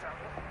devil.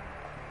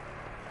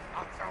 I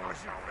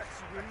was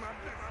wrestle in my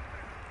bliss.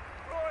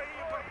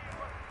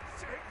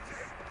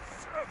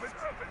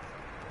 Servant.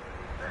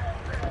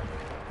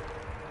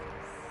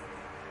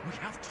 We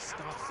have to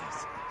stop this.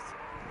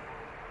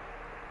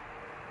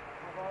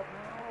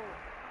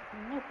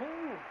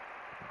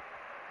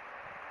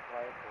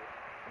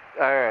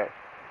 Alright.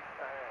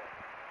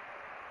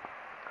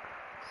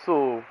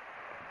 So,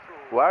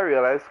 what I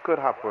realized could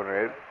happen,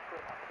 right?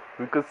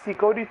 We could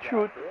seek out the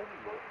truth.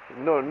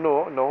 No,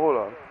 hold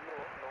on.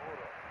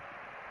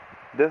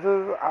 This is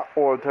an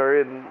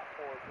altering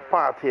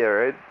part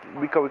here, right?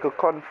 Because we could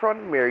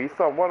confront Mary,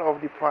 someone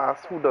of the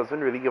past who doesn't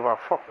really give a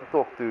fuck to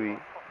talk to me,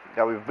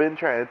 that we've been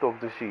trying to talk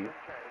to she.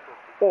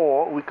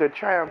 Or we could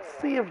try and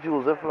save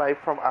Joseph's life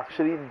from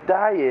actually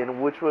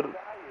dying, which would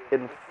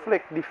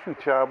inflict the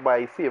future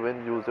by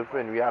saving Joseph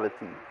in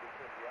reality.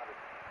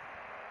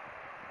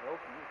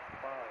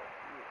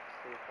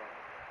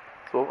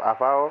 So,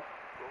 about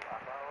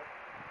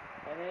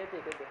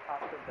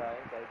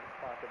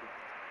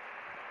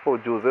oh,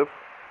 Joseph.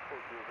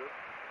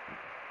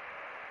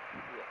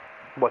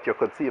 But you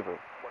could save him.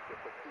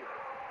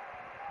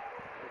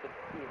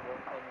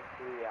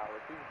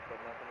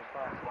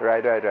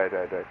 Right.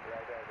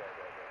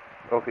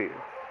 Okay.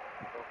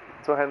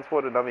 So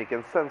henceforth it's not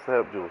making sense to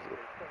help Joseph.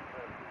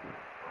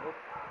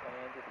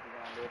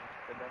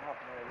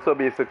 So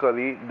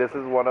basically this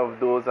is one of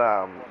those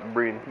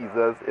brain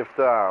teasers if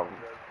the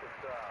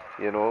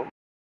you know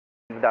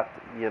that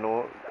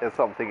is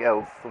something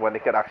else when they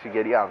can actually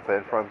get the answer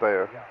in front of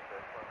you.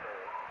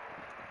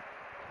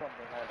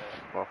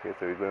 Okay,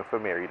 so we're going for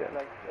Mary then.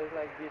 It's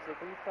like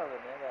basically telling you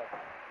that,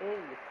 hey,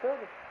 you still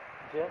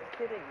just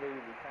kidding, you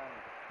really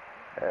can't.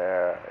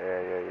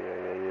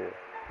 Yeah.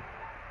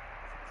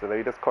 So let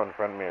me just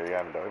confront Mary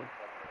and done.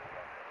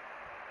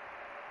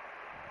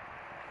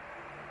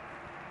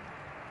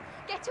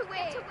 Get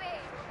away!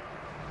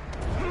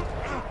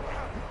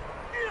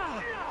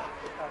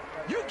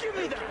 You give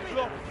me that!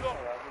 Look.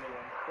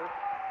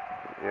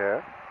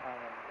 Yeah.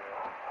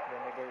 Then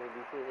they get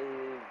really say,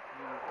 hey,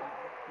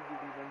 you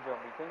even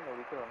zombie thing, no,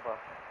 we couldn't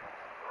pass.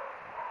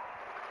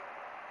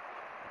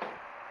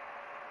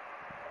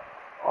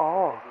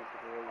 Oh.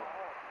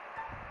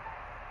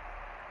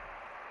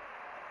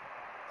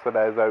 So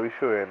that is why we're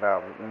showing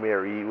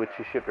Mary with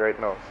his shit right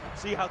now.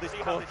 See how this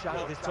poor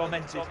child is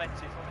tormented.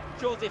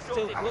 Joseph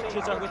still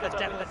clutches her with the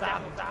devil's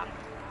hand.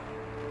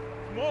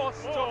 More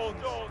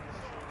stones!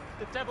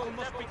 The devil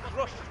must be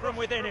crushed from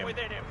within him.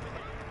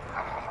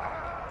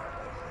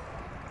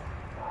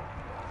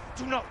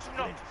 Do not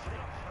flinch.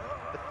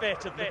 The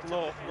fate of the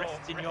dwarf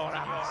rests in your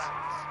hands.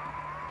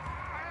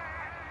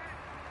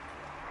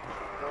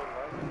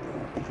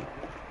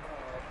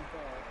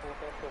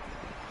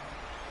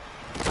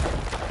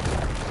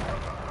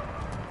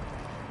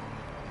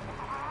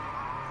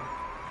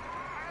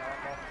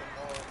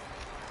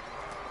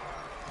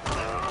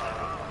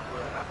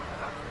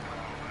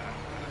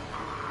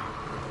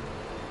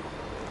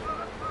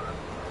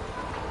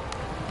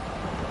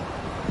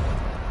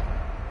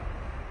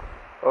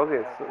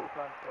 Okay,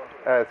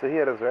 so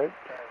here it is, right?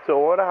 So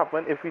what would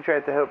happen if we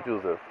tried to help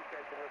Joseph?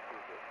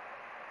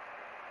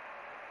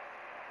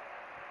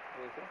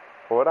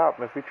 What would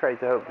happen if we tried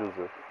to help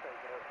Joseph?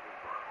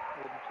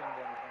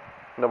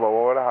 No, but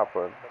what would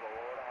happen?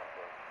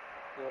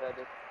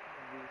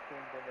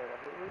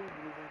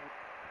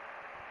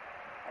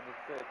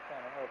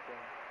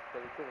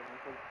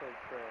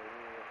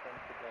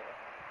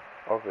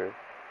 Okay.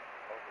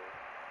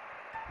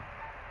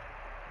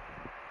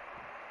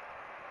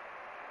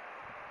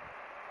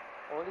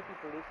 All the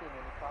people they seen in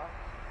the past,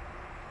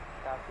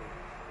 Kathy,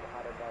 they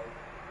had a died,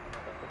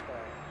 that's a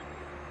child.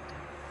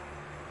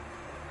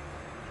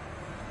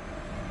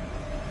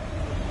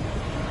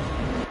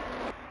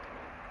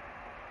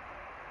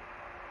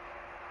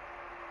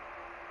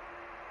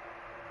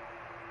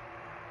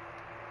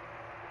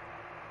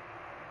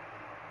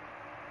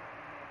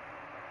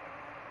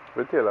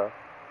 Vitila.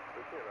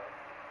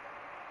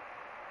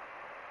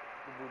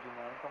 The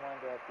Bujiman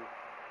commander at it.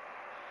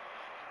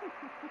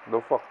 No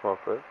fuck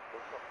nothing.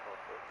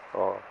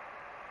 Oh.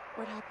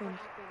 What happened?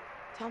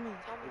 Tell me. We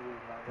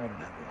don't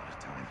have a lot of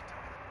time.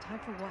 Time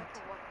for what?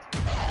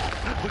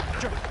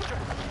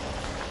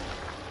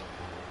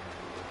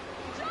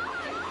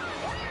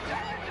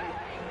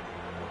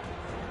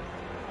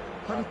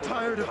 I'm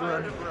tired of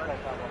running.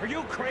 Are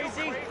you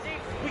crazy?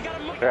 We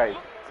gotta move. Right.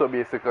 So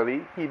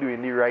basically, he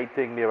doing the right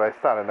thing there by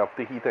standing up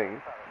to he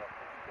thing.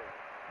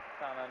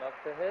 Standing up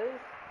to his?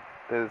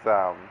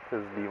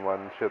 His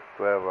demon shit,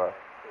 whatever.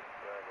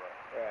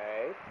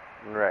 Right.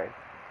 Right.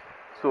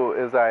 So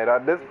is either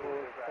this.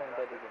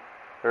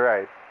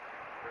 Right.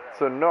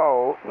 So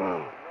now,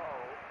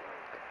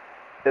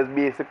 it's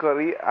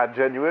basically a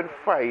genuine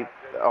fight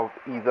of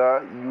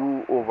either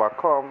you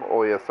overcome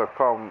or you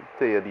succumb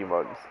to your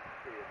demons.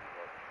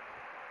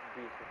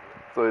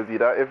 So it's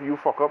either if you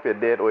fuck up, you're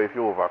dead, or if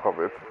you overcome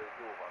it.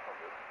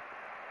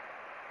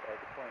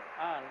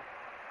 And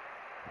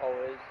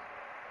always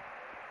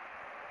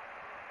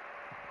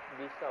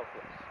be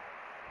selfless.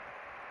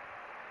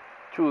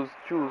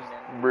 Choose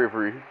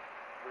bravery.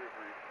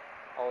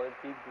 Always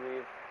be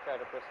brave. Try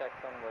to protect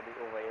somebody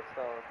over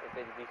yourself. If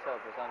it's be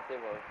selfless and say,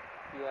 well,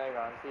 you I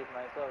can't save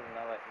myself, and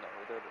I'm like, no,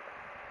 we don't do that.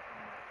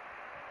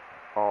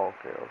 Oh,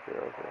 okay.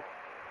 Yeah.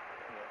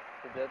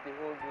 So just the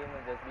whole game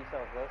is just be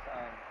selfless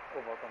and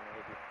overcome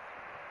it.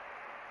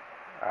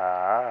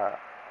 Ah.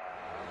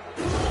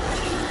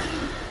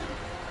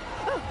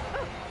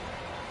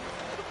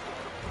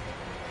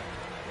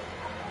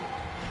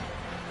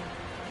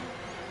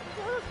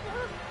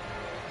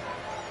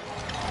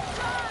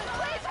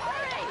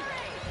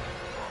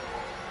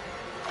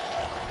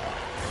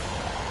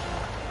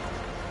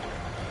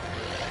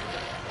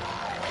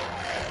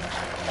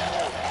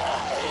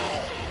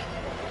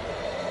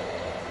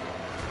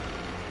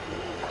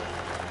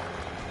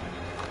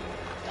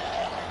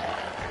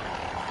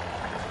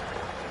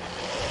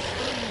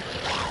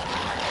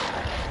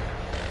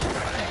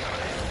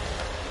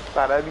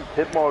 Gotta beat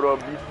hit, Moro.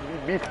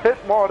 Beat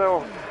hit,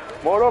 Moro.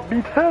 Moro,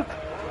 beat hit.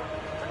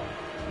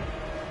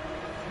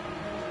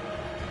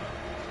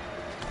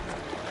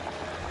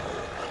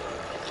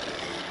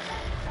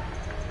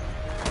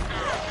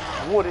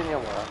 What in your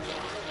mouth?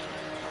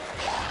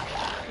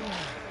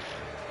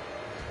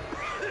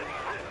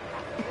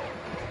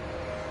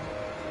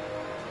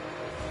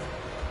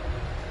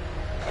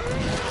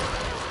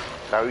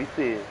 Now we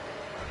see.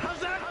 How's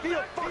that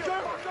feel,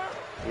 fucker?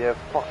 Yeah,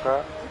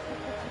 fucker.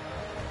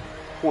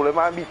 Pull him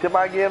and beat him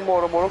again,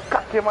 Moro. Moro,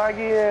 cut him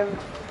again.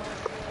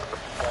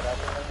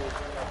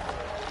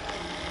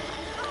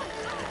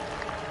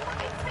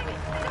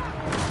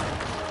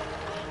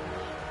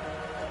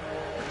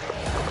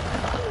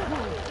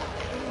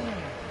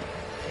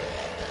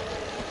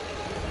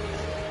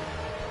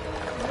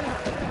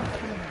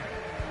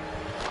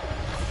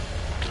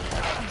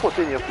 Put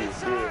in your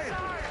face, yeah.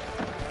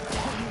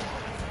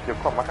 You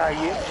come back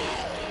again.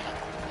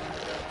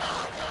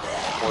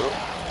 Moro.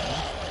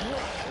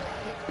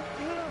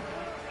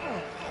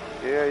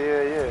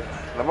 Yeah.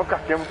 Let me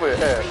crack him for your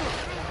head.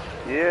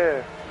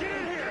 Yeah.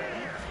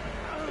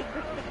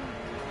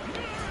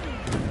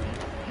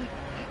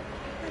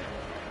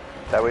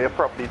 That way you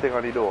prop the thing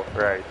on the door,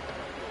 right?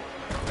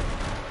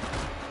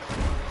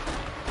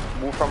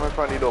 Move from in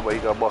front of the door, but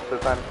you gotta bust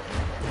it and...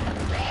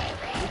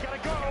 We gotta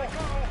go!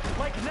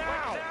 Like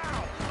now!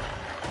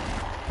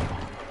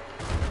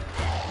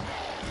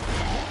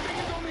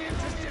 He's only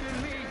interested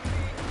in me!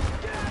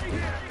 Get out of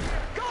here!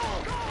 Go!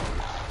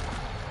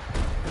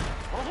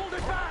 I'll hold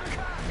it back!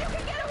 You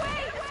can get away!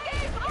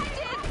 Escape! I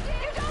did!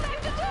 You don't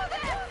have to do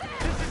this!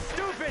 This is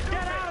stupid!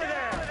 Get out of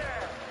there!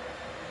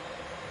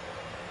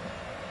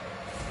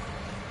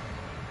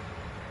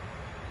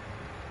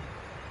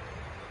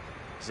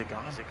 Is it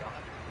gone?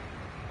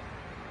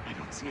 I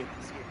don't see it.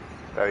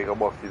 There you go,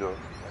 bust the door.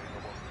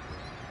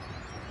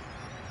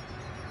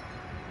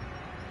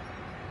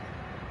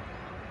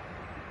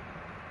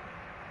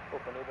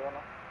 Open the door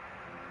now.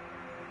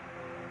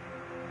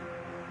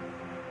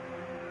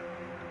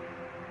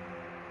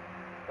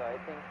 So I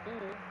think he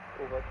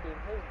overcame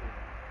his demon.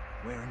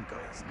 Where in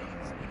God's name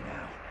are we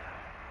now?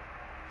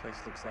 Place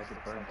looks like it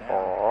burned down.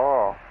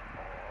 Oh.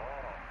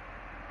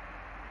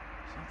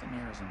 Something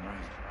here isn't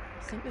right.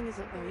 Something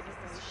isn't right as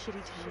this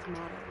shitty town's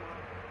motto.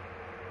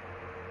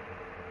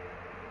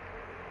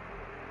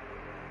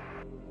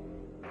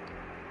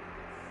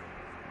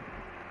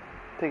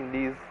 Think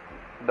these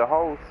the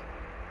house.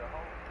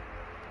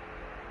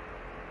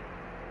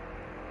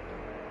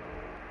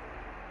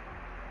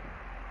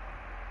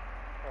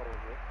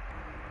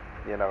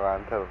 You're not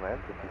gonna tell, man,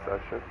 the piece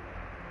of shit.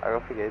 I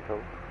gotta figure it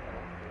out.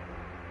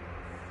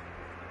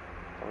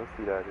 I'm gonna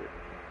see that here.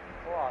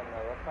 Oh, I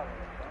never come in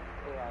front.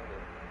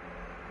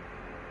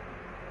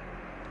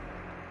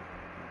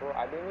 Bro,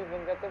 I didn't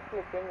even get to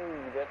flipping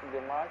read it.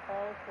 The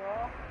markers,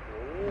 no?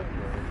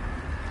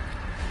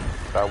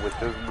 That with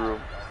this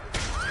broom.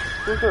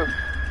 Who's this?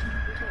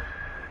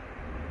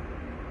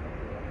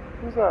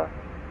 Who's that?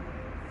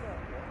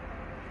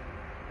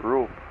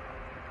 Rope.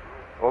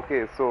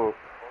 Okay, so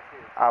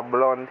a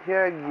blonde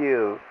hair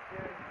girl.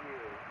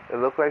 It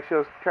looked like she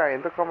was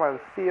trying to come and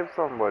save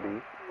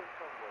somebody.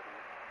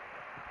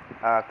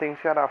 I think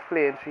she had a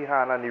flame she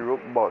had on the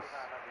rope bus.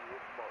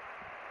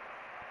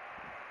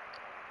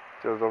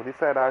 She was off the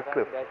side of the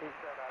cliff. That is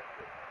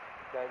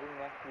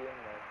next game,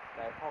 man.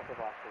 That's how the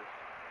passes.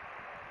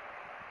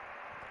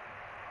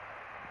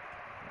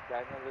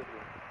 That's not this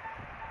game.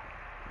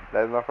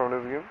 That is not from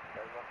this game?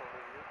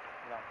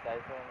 No, that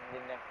is from the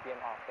next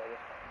game after this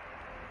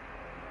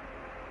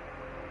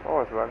one.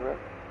 Oh, it's back there.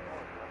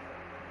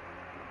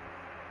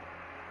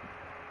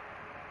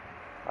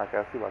 I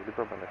can see back the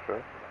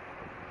premonition.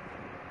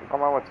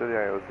 Come on, watch it,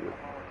 yeah, you'll see it.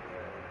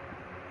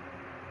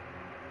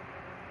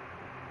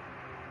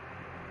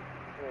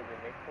 Wait, they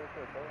make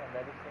photos, and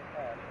that is same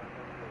as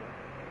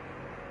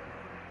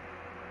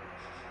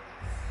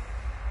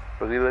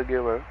So the little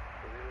giver.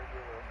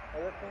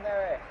 Hello,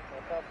 Mary.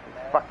 What's up,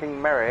 Mary?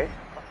 Fucking Mary.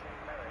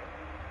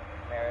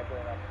 Mary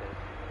going upstairs.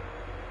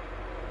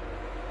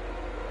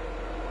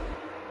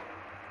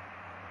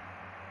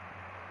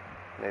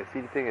 Now,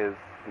 see, the thing is,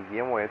 the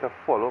game wanted to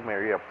follow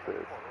Mary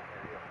upstairs.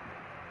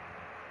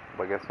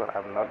 But guess what?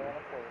 I'm not.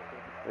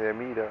 Yeah,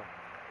 me either.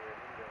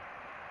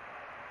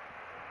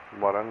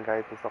 Modern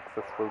guide to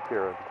successful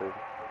parenting.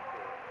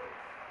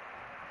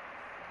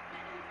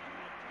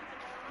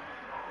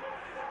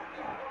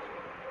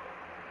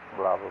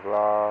 Blah blah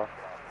blah.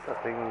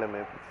 Setting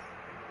limits.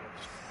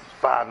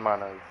 Bad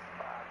manners.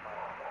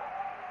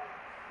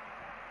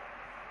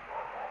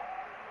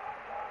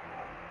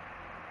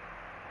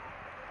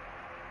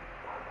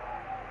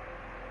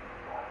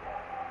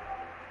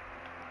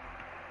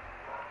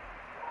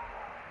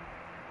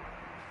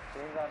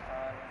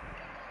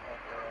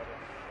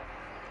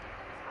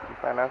 You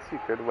find a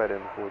secret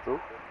wedding photo.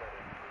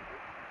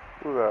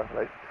 Who's that?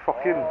 Like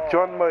fucking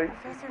John Mike.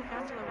 Professor and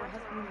Angela were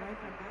husband and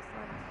wife in past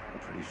life. I'm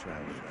pretty sure I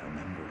would have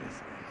remembered it.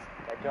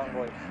 That John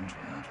Boy.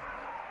 Angela.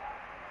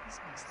 This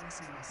makes less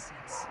and less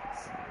sense.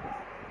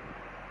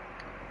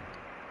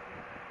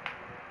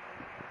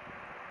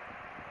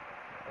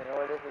 You know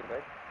what this is,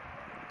 right?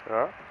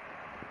 Huh?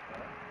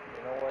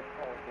 You know what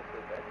house this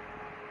is, right?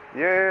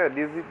 Yeah,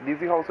 this is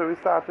the house where we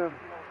started.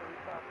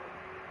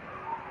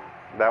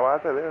 That what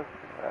I tell you.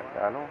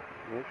 I know.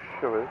 You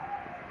sure.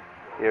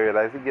 You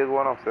realize the girl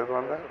going upstairs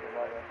one time?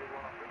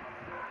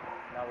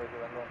 Now we're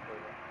doing one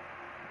further.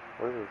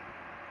 What is this?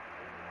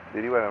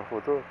 Did you want a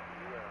photo?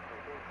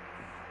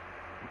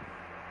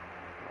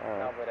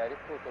 No, but I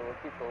just photo with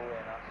people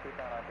wearing a suit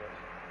and a dress.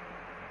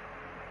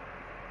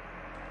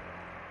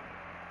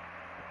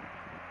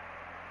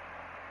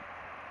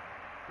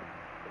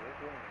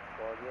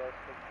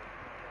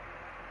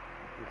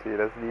 You see,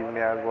 let's leave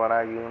me as one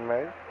again,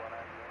 mate.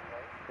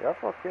 You're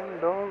fucking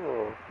dog.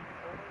 No,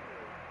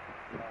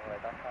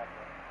 that's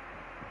happening.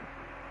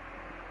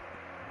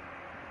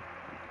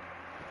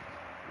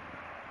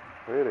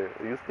 Really?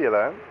 You still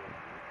on?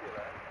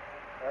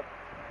 Yep.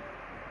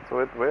 So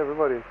where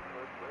everybody?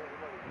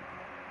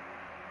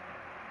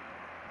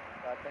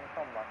 That can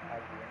come back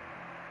again.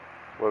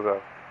 What's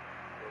up?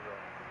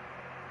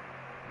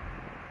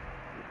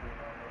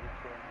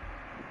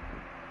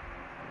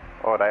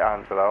 Oh, that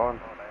Angela one.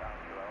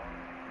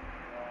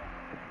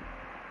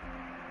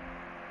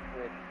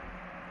 Wait.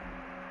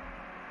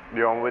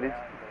 You on with it?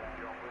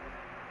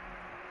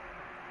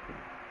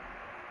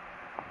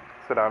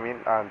 So that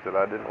means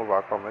Angela didn't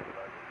overcome it.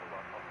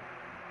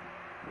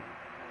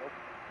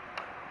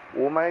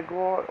 Oh my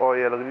god. Oh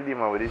yeah, look at the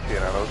demon with the chain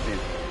and I'll see.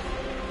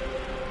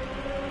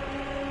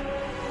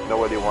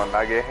 Nobody want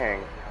that get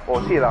hang.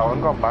 Oh, Taylor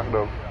won't come back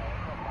though.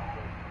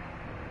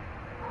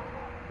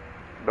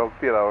 Doug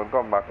Taylor won't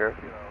come back here.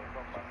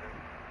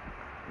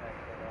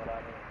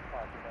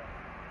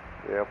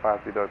 Yeah,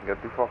 party done.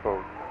 Get the fuck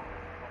out.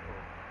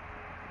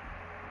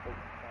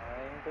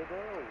 Time to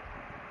go.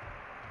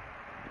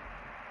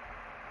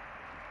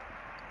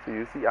 So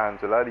you see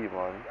Angela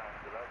demon.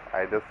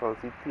 I just saw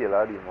see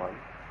Taylor demon.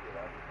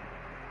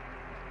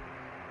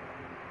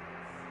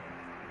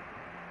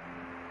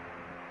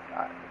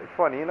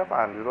 Funny enough,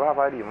 Andrew don't have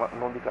a demon.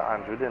 No, because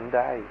Andrew didn't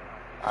die.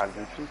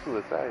 Andrew chose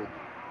suicide.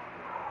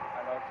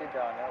 I don't see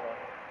Daniel.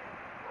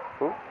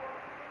 Who?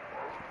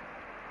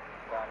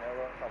 Daniel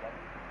won't come up.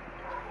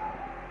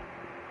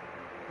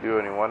 The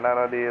only one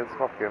nowadays is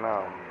fucking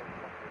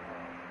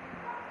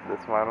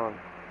this man one.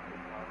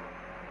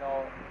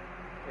 No,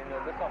 you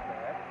notice something,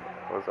 right?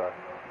 What's that?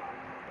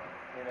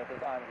 You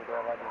notice Andrew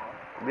don't have a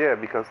demon. Yeah,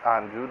 because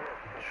Andrew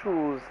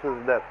chose his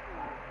death.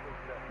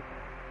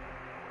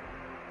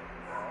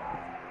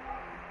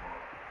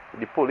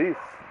 The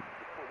police.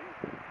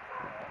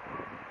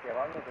 Yeah,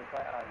 but notice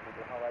why Andrew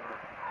don't have a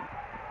demon.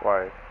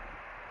 Why?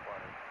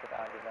 Because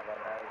Andrew never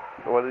died.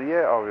 Well,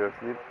 yeah,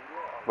 obviously.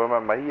 But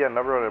remember, he ended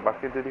up running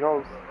back into the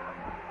house.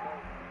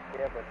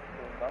 Yeah, but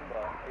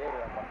remember, yeah, you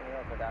remember me,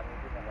 but that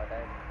means he never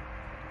died.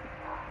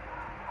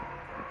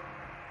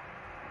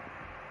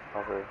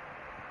 Okay.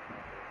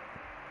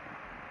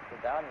 So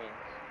that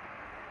means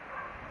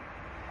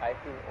I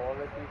feel all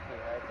that you see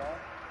right now.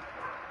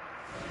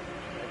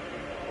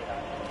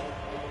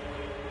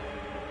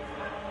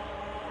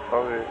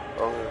 Okay,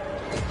 okay.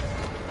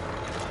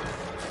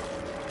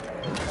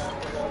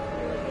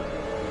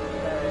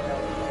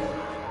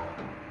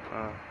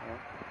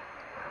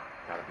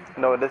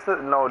 No, this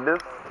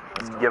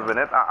giving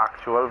it an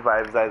actual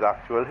vibes as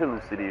actual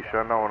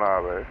hallucination now,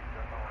 right?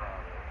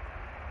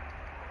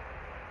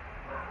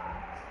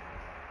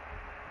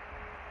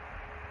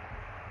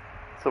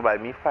 So by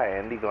me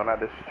firing the gun at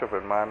this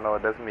stupid man now,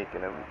 that's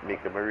making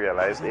him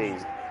realize, hey,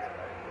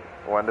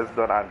 when this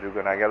done, Andrew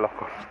gonna get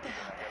locked up.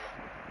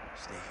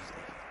 Stay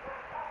easy.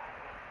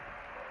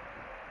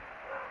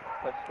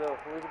 But still,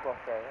 who is the bus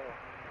driver?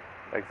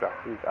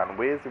 Exactly. And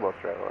where is the bus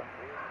driver?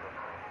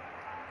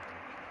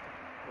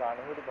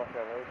 Lana, who the bus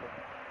driver is?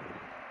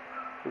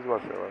 Who's the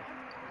bus driver?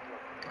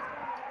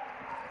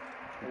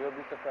 You'll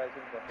be surprised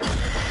with the bus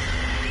driver.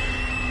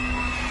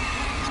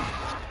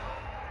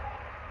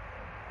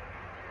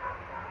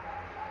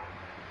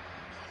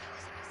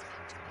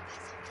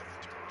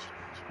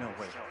 No,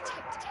 wait.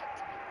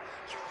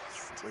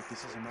 Wait,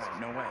 this isn't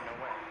right. No way.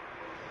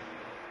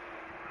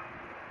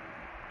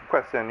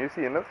 Question, you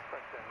seen this?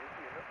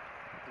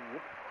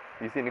 Yep.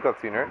 You seen the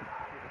cutscene, right?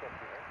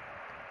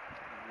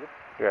 Yep.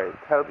 Right.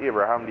 Help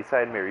Abraham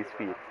decide Mary's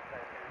fate.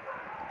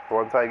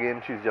 Once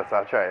again, she's just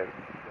a child.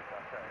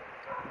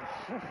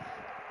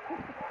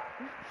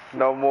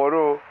 Now,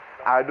 Moro,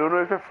 I don't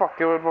know if you're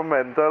fucking with my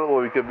mental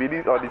or you could be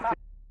this on this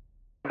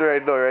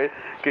right now, right?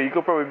 Because you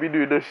could probably be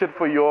doing this shit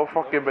for your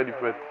fucking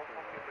benefit.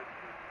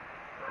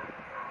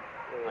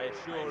 I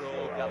assure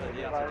all gathered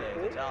here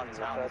today that our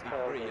town will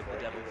be free of the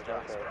devil's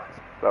grasp.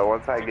 So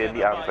once I get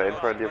the answer in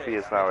front of your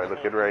face now, I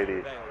look it right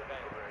here.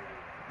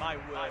 My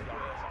word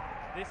on it.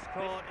 This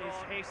court is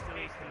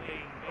hastily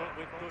convened, but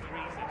with good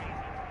reason.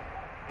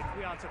 If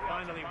we are to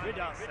finally rid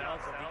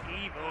ourselves of the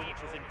evil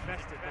which has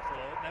infested the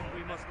court, then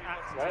we must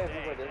act Why today.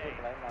 everybody is a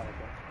blind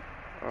mannequin?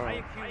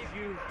 I accuse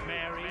you,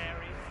 Mary,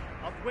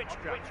 of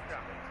witchcraft.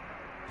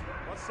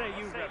 What say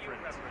you,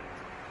 Reverend?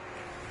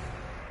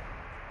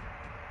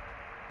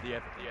 The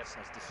evidence,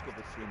 as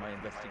discovered through my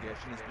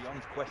investigation, is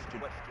beyond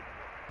question.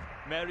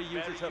 Mary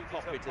uses her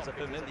poppet as a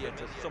familiar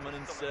to summon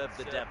and serve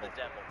the devil.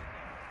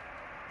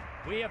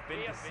 We have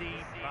been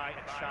deceived by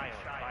a child,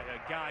 by her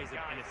guise of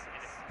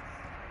innocence.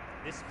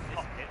 This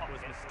pocket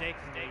was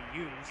mistakenly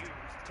used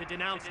to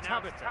denounce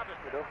Tabitha,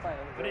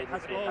 but it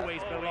has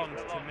always belonged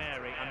to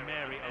Mary and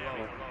Mary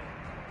alone.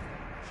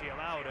 She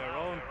allowed her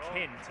own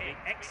kin to be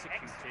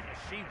executed as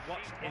she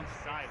watched in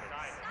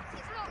silence. That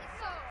is not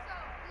so!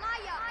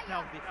 Liar!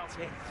 Now this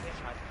tasteless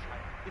child,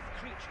 this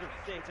creature of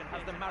Satan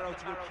has the marrow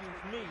to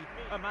accuse me,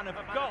 a man of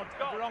God,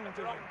 of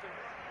wrongdoing.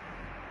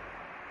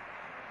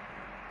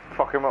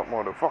 Fuck him up,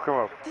 Mono. Fuck him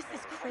up. This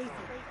is crazy.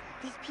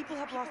 These people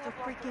have lost their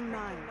freaking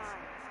minds.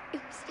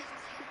 It was never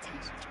my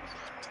intention to bring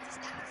you to this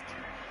house.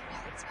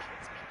 Lawrence, can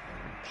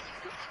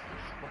you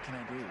What can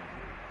I do?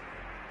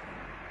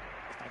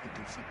 If I could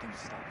do something to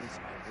stop this,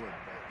 I would.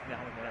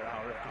 Now in their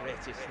hour of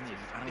greatest need,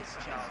 this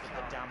child of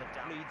the damned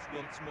pleads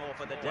once more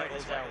for the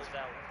devil's help.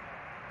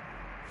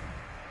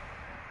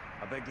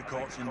 I beg the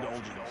court's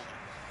indulgence.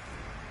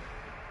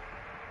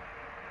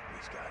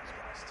 These guys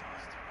got us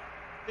time.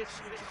 This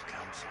Seek your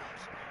counsel.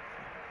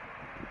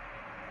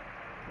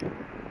 So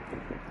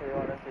you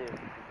wanna see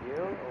you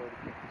or the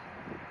priest?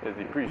 Is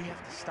he priest? We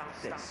have to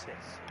stop this.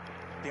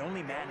 The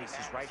only man is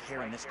right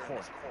here in this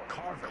court.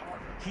 Carver.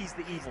 He's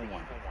the evil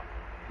one.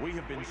 We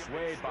have been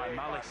swayed by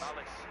malice.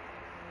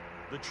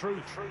 The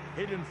truth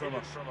hidden from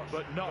us,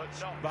 but not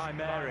by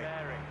Mary.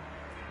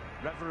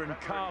 Reverend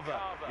Carver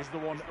is the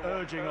one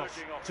urging us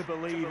to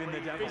believe in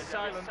the devil. Be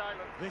silent.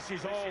 This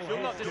is all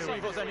You'll not his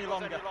deceive doing. us any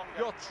longer.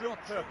 Your true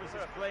purpose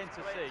is plain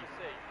to see.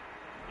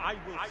 I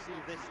will see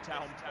this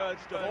town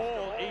purged of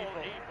all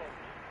evil.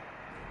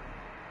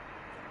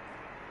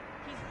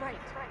 He's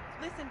right.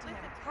 Listen to him.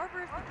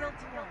 Carver is the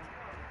guilty one.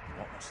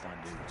 What must I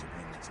do to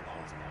bring this whole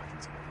back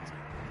into the light?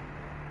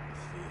 The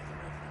fear the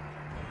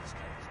Reverend always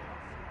cares of.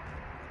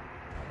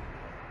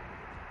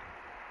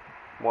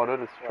 Mono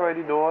destroy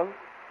the doll?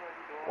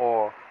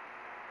 Or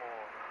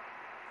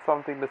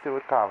something to do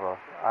with Carver?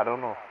 I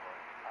don't know.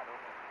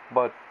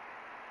 But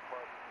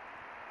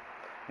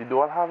the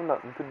doll have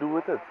nothing to do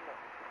with it.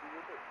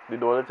 The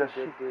doll is just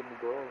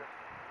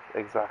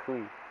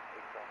exactly.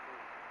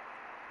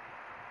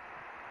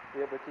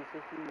 Yeah, but he's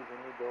just using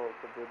the door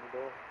to build the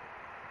door.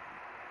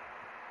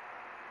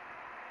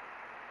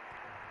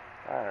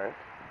 Alright.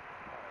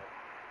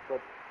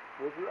 But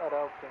what's the other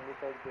option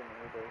besides building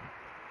the door?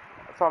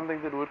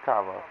 Something to do with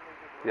Carver.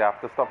 You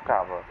have to stop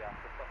Carver.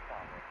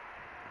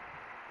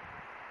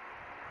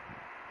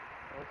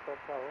 What's stop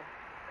Carver?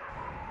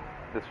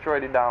 Destroy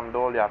the damn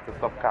doll, you have to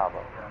stop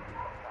Carver.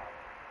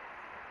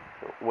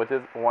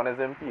 One is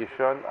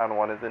impatient and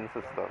one is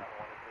insistent.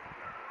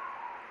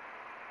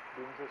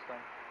 The system.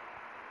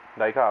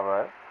 Like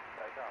Carver, eh?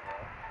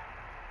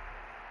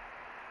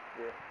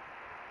 Yeah.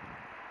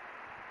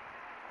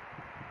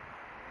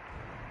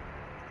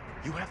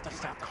 You have to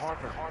stop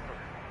Carver.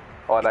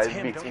 Or that It's is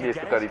him, don't you get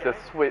basically it?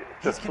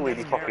 to sway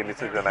the fucking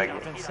decision I again. I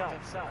know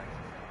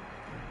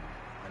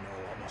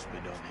what must be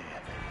done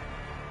here.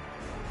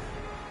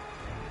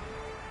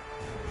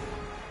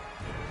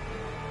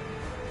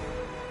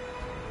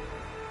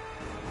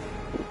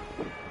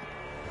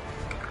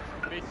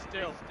 Be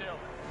still.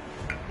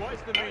 What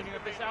is the meaning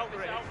of this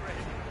outrage?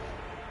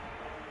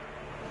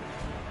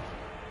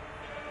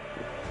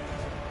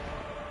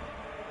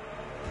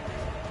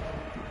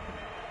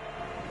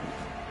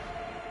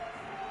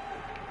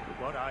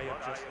 What I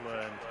have just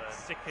learned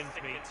sickens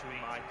me to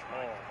my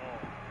core.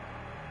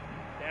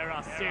 There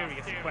are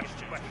serious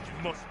questions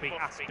which must be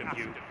asked of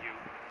you.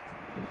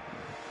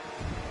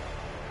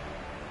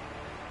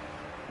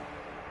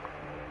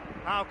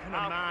 How can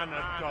a man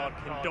of God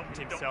conduct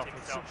himself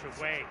in such a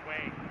way?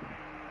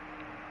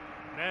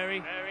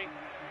 Mary,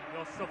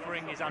 your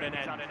suffering is at an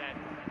end.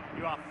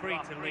 You are free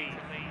to leave.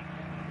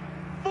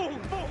 Fool!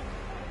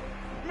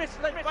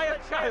 Misled by a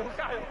child!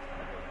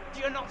 Do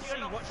you not see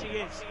what she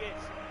is?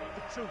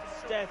 The truth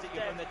stares at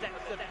you from the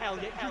depths of hell,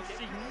 yet you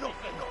see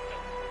nothing.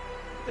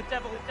 The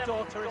devil's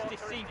daughter has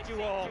deceived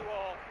you all.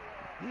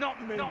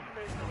 Not me.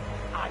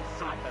 I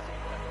see her.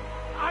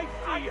 I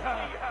see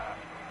her.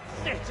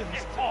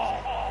 Satan's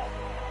whore.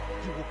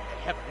 You will pay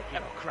heavily for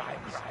your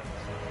crimes.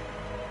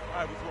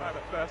 I was one of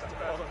the first to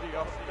fall under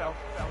your spell.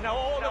 Now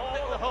all of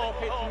Little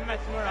Hope is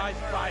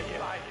mesmerized by you.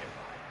 I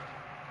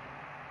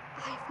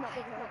have not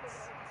the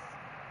words.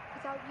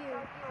 Without you, I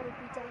would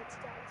be dead.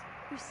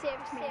 You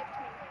saved me. I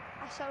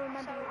shall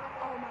remember you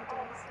all my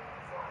days.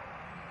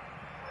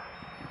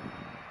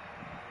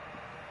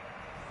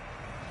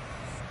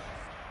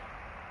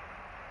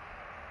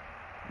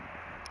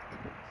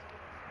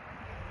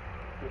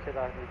 You should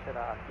accuse the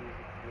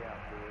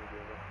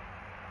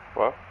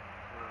What?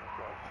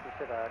 You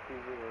should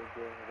accuse the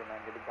man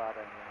get the bad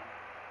ending.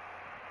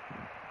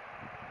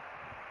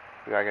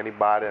 You got any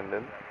bad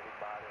ending?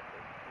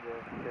 You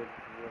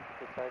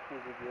should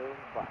accuse the girl,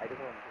 but I don't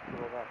want to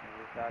throw that. You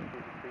should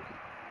accuse the priest.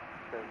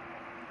 Because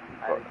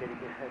I didn't get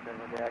it ahead and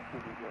they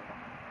accuse the girl.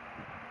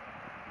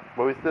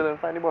 But we still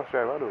didn't find the bus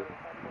driver though.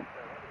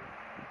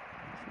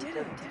 You did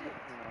it.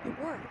 It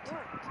worked.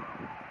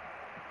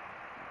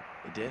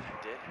 It did?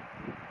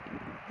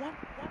 What?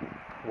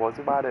 Was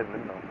it bad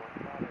ending though?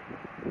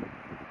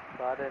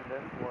 Bad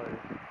ending was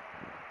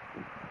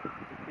the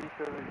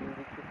preacher revealed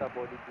the truth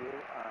about the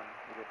girl and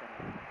he got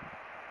him.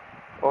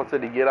 Oh, so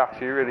the girl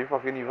actually really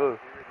fucking evil.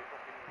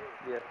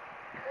 Yes.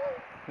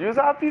 You was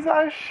a piece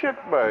of shit,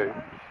 boy.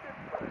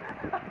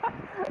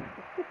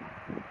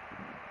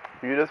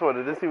 You just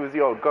wanted to see what's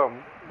the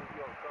outcome.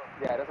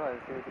 Yeah, I just wanted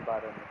to see what the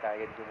bad ending can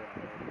get given.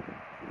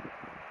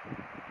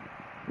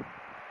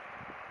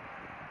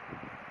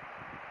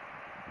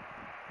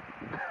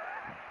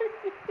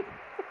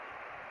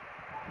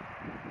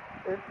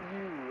 It's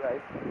you, I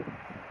see.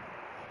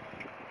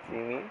 See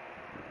me?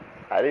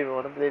 I didn't even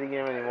want to play the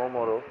game anymore,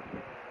 Moro.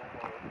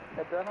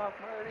 I don't have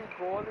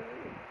my goalie.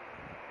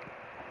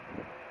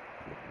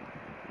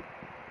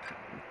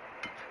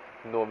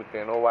 No, because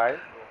you know why?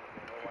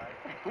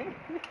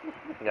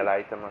 You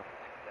like him, man.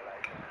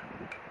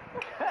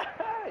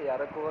 You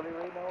had a goalie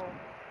right now.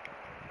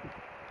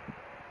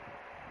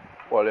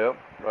 Well, yeah.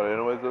 Well, you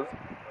know what this?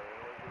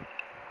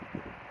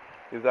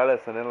 It's a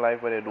lesson in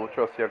life when you don't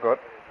trust your gut.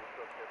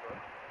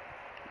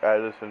 I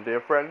listen to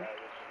your friends.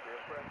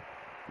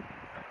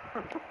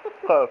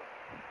 Huh.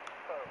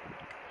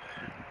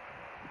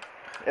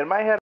 In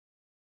my head,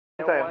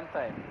 One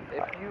time,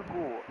 if you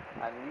go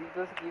and leave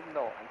this game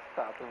now and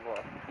start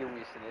over, you're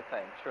wasting your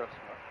time. Trust me.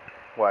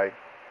 why?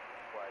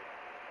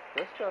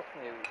 Just trust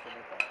me, you're wasting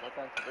your time. What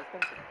time? Just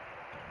continue.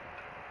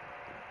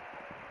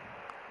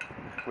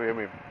 What do you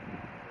mean?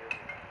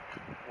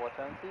 Watch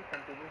and see.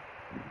 Continue.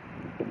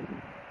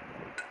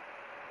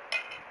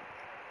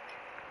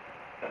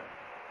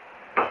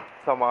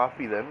 Some are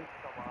feeling.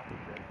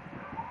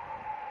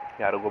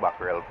 You had to go back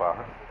real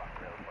far.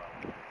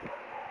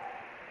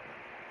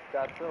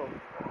 That's all.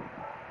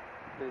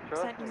 So you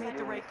trust Said you me, made the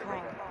you're right wasting call.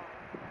 your time.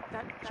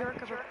 That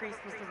jerk of a priest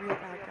was the real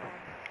bad guy.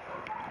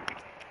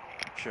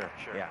 Sure,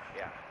 yeah.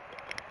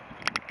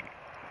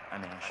 I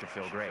mean, I should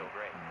feel great.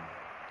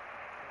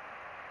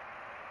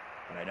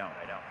 But I don't.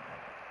 I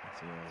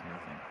feel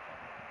nothing.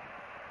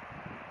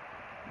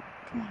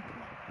 Come on.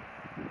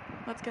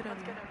 Let's get out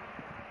of here.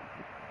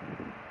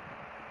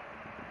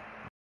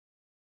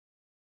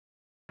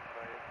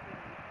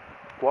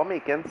 What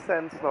making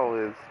sense now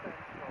is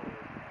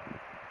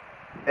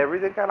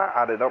everything kind of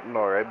added up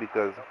now, right?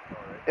 Because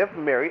if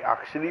Mary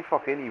actually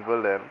fucking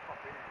evil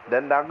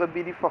then that would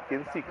be the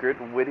fucking secret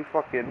where the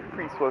fucking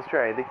priest was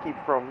trying to keep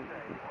from,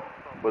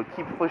 well,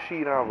 keep for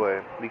Sheena,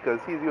 boy. Because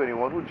he's the only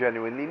one who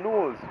genuinely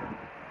knows.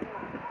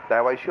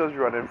 That's why she was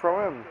running from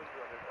him.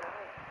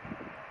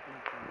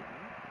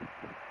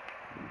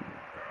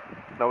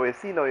 Now you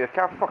see, now you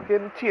can't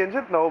fucking change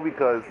it now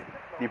because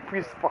the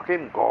priest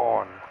fucking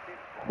gone.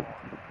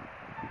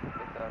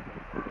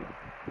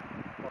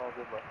 Oh,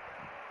 goodbye.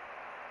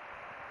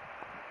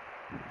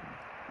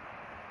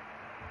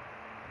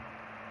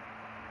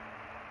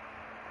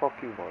 Fuck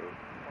you, mother. You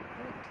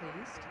look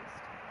pleased.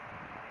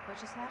 What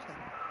just happened?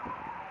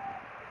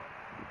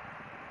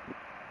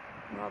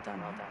 We're all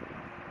done.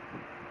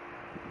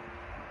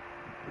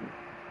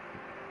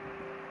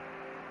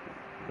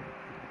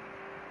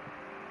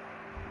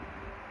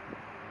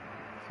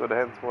 So the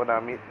henceforth I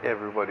meet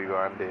everybody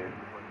going there.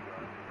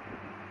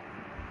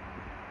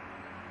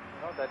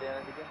 No, that the end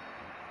of the game.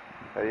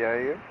 Are you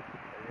here?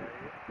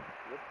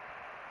 Yep.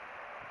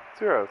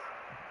 Serious?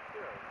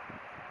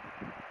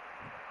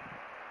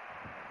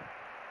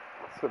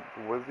 So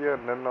what's the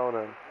end then now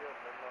then?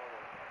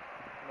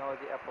 Now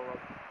the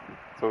epilogue.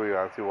 So we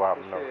gonna see what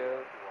happened now.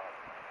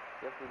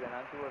 Yep, we're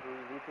gonna see what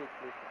really takes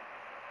place now.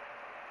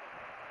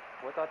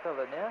 What I'm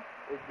telling you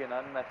is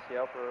gonna mess you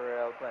up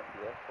real plenty,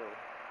 yeah? So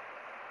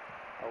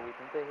I'm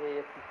waiting to hear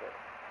your piece.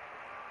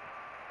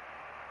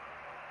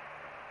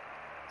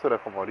 So they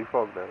come out the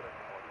fog then.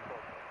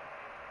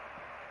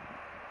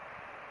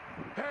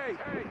 Hey!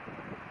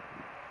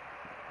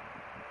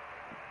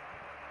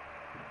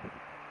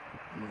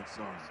 I'm real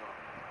sorry.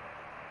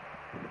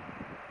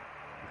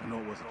 I know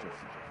it wasn't your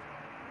fault.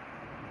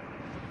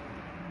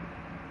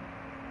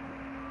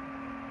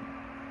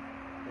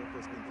 Both of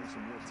us been through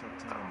some real tough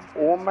times.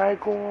 Oh my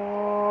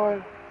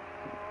god!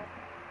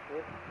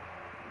 Yes.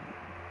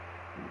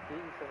 See,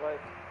 he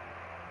survived.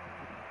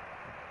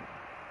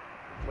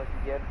 But he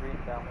get brain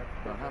damage.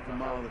 About half a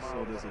mile or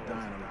so, there's a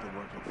diner with a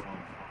working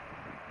phone.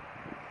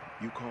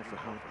 You call for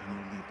help and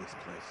you leave this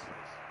place.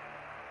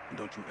 And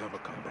don't you ever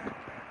come back.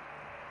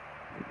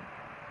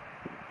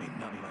 Ain't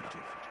nothing left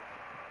of you.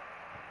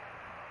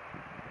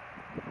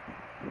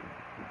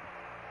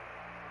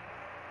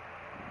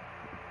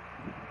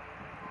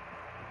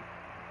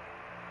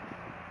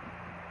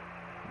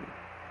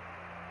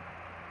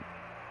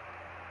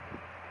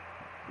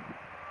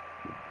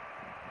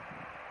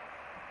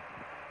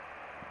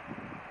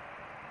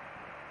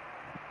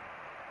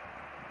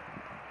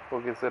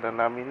 Okay, so then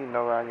I mean he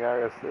never gonna get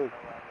arrested.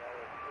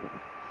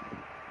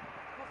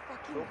 How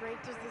fucking great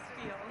does this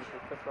feel?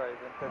 It's surprising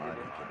because they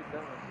didn't shoot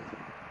them.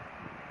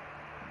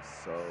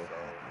 So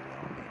happy we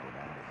all made it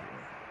out of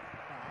here.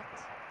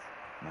 But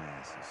My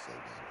ass is so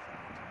glad I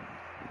found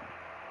you.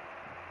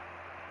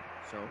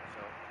 So?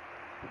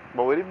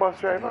 But where the bus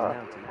driver? I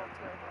don't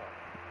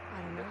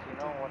know. You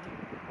know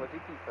what he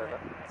keep But better?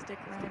 stick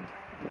around.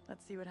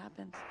 Let's see what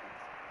happens.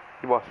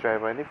 The bus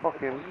driver in the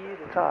fucking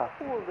car.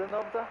 Holding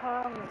up the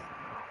hands.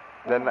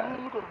 Then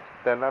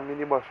that mean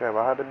the bus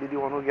driver had to be the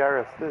one who got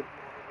arrested.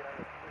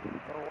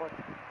 Know what?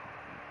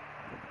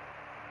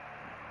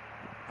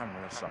 I'm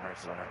real sorry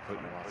for what I put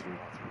you all through.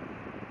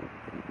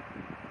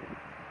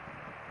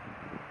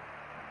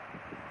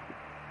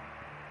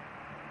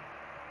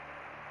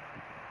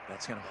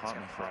 That's gonna haunt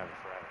me forever.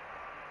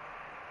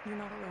 You're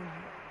not alone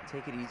here.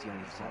 Take it easy on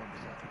yourself.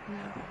 No,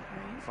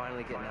 right?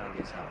 Finally getting out of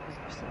this house.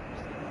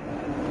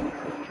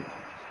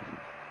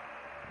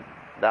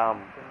 Damn.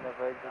 It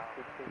never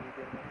existed to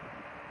begin with.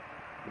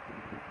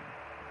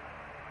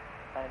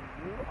 And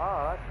you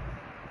are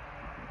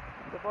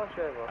the bus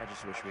driver. I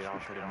just wish we all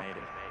could have made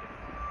it.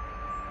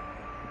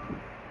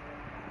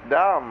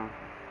 Damn.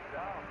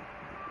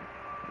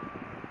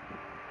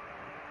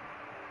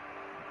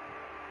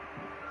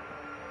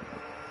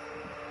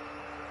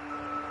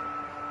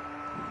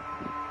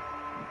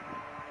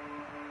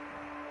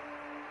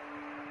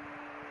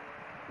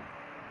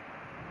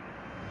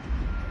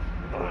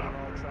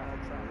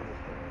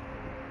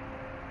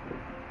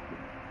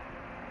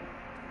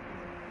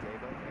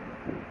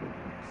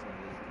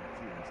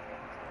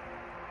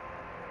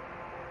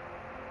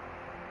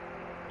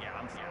 Yeah,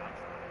 I'm fine.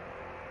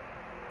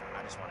 I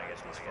just want to get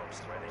these folks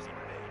to where they need to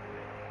be.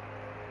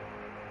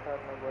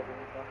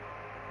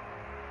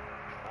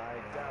 I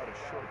doubt a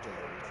short delay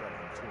will trouble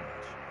him too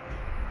much.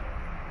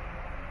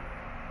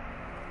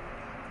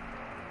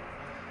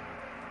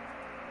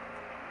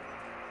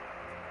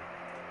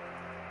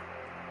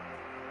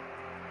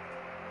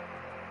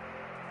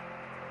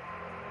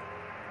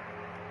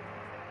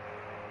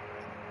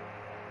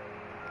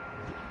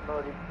 No,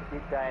 the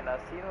diner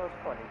scene was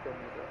funny to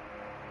me though.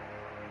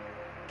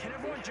 Can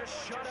everyone just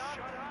shut up?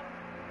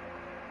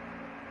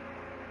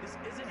 This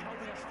isn't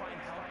helping us find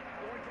help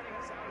or getting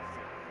us out of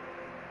here.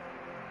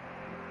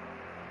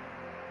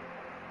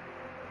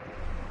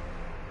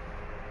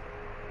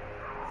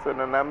 So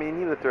then that mean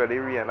he literally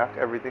reenact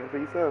everything for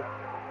himself.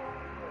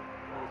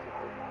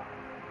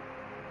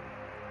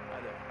 Hi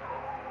there.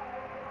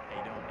 How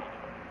you doing?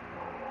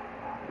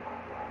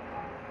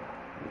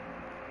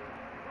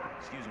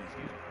 Excuse me.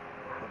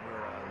 But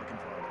we're looking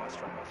for a bus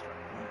driver.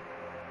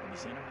 Have you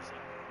seen her?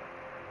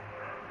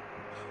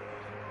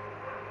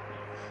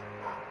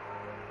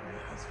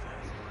 Yeah, that's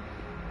fast.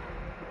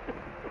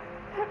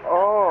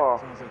 Oh.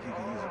 Sounds like you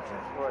could use a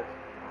jet. What?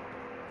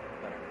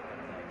 Better,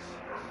 thanks.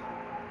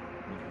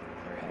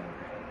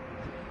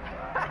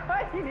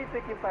 You need to clear head. You need to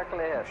keep a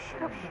clear.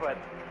 But I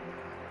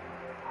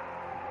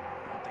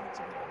don't think it's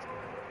a good idea.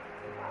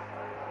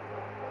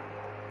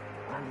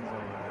 London's all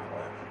I got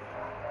left.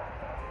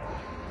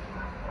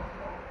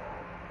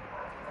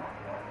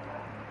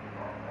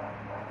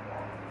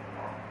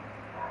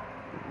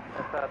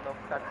 essa não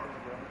ficar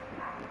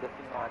desse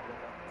imagem,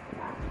 né?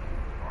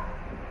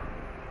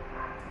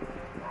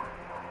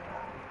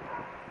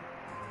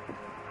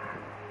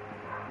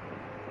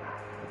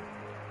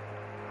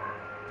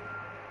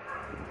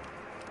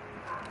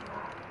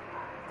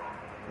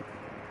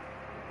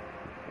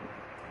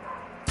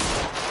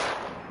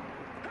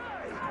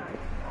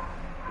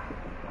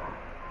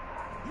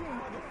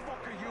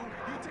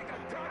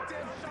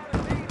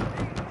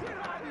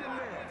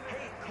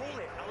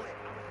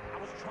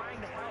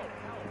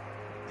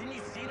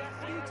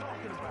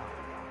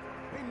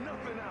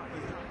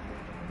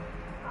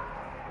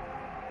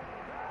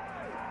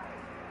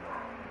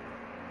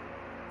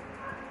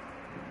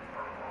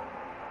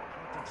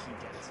 He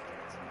gets it.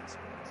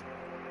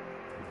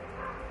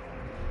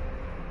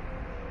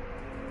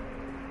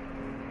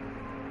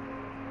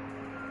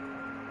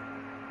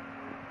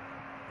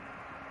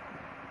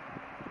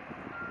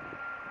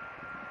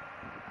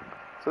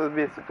 So it's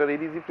basically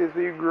the easy place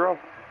where you grew up.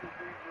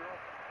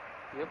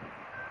 Yep.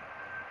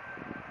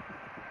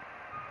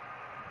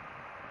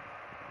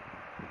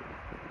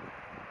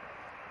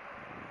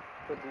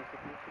 So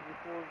basically, for the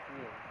whole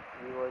game,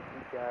 he was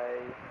the guy.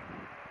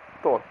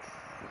 Thoughts.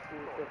 Who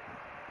just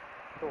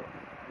thoughts,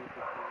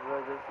 basically. He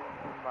was just in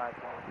the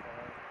imagination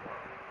and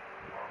stuff.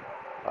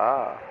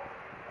 Ah.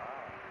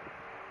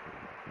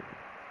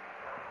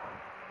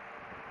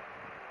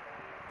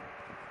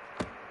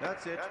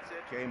 That's it.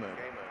 Game over.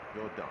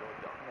 You're done.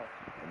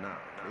 For now,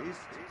 at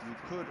least. You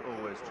could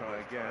always try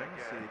again,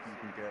 see if you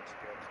can get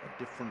a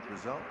different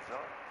result.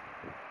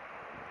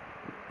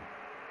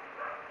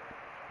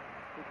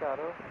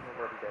 Ricardo,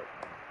 nobody died.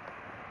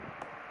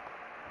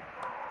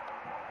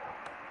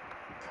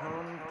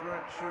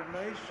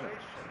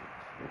 Congratulations.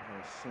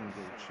 A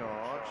single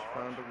charge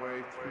found a way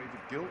through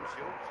the guilt,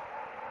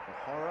 the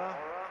horror,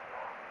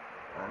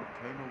 and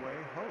came away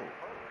whole.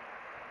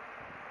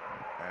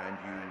 And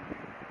you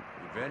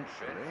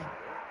eventually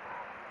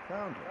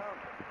found him.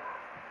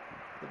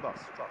 The bus.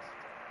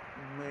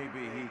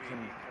 Maybe he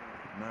can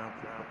now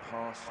put the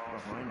past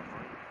behind him.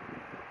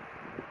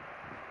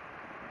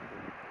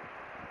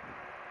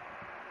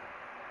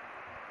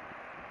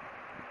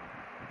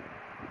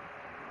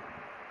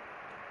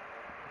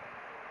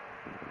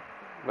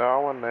 No, I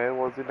wonder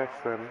what's the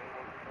next one.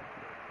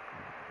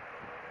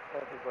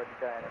 Everybody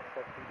died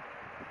except him.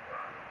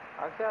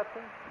 Actually, I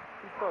think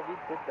he probably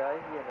did die.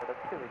 He ended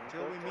up killing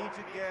Till we himself.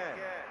 meet again.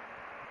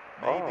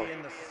 Oh. Maybe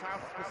in the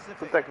South So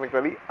Pacific.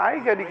 technically, I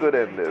get the good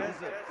Arabian ending.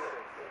 deserts,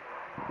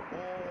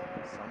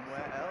 or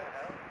somewhere else.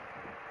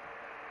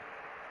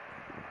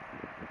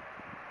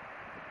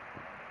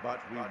 But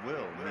we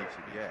will meet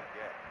again.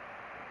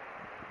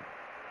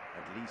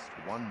 At least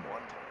one more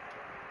time.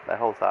 That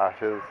House of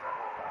Ashes.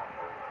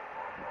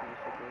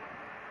 Basically.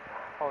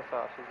 House of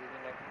Ashes is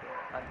the next thing.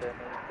 And then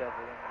there's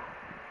Devil in Me.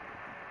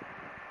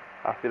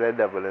 I feel like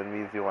Devil in Me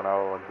is the one I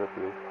want to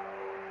play.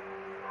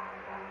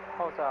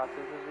 House of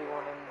Ashes is the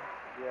one in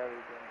the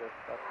Arabian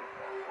Desert.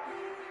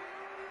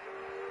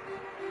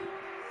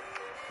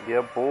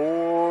 Yeah,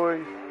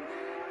 boy.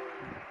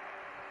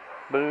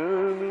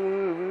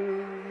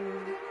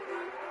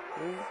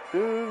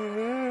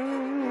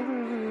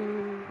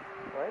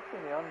 Why is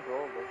he on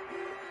goal, but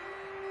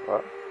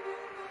What?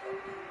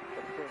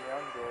 what's he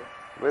on goal?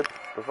 Wait,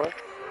 the fuck?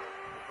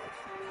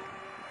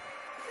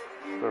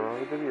 What's wrong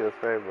with the video?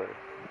 Sorry, boy.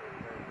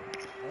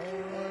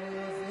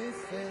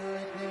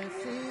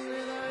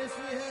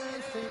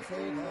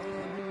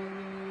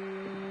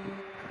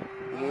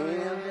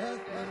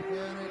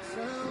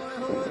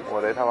 Oh,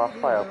 they'd have a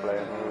firefly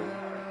in the room.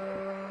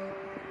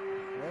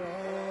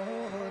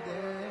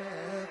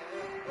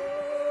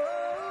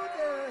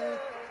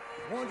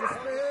 Won't you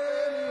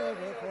spare me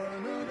over for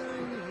another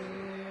year?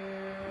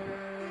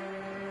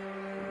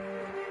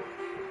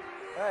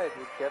 Right, it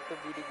gets to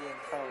be the game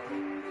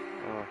finally.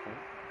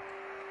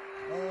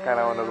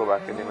 Kinda wanna go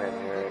back in the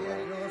menu right now.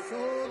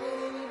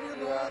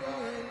 Yeah, I know.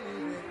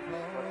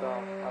 But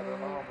I don't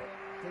know how much.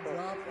 To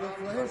drop the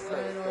flesh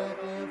right off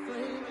their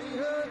frame, the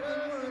earthly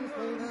ones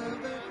both have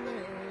their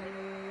claim.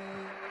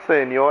 So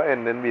in your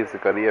ending,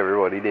 basically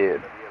everybody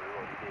did.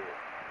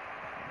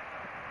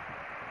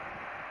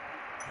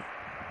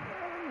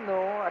 No,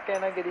 I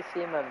kinda get the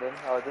same ending.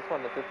 I just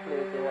wanted to play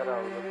it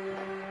out.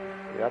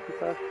 Yeah,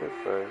 piece of shit,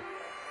 bro.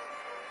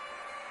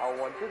 I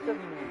wanted to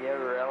mean it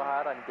real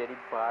hard and get it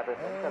bad and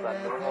then because I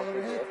know how to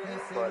get,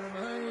 but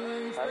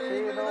I say,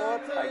 you know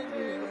what, I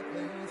give up.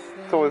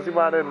 So what's the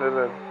bad ending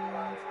then?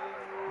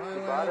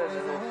 The bad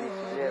ending was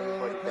basically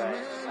everybody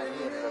dying and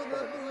he ended up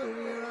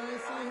committing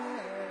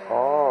suicide.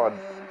 Oh,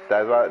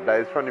 that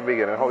is from the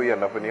beginning how he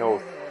ended up in the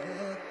house.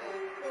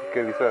 He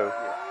killed himself. Yes.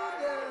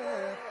 He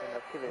ended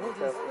up killing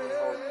himself in the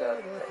house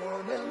that everything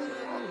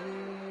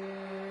happened.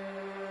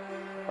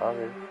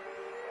 Okay.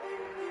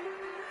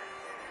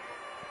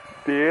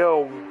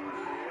 Damn.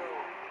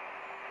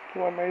 Who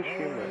am I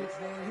streaming?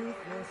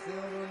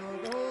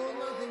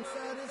 Nothing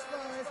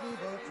satisfies me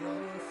but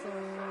your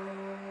soul.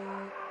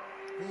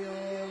 The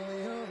only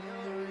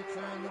rich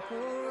and the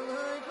poor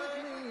alike with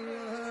me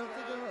will have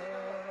to go.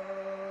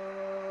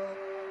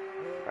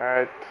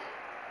 Alright.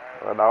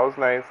 Well, that was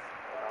nice.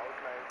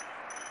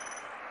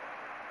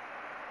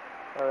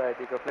 Alright,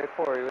 you can play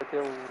 4 with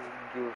your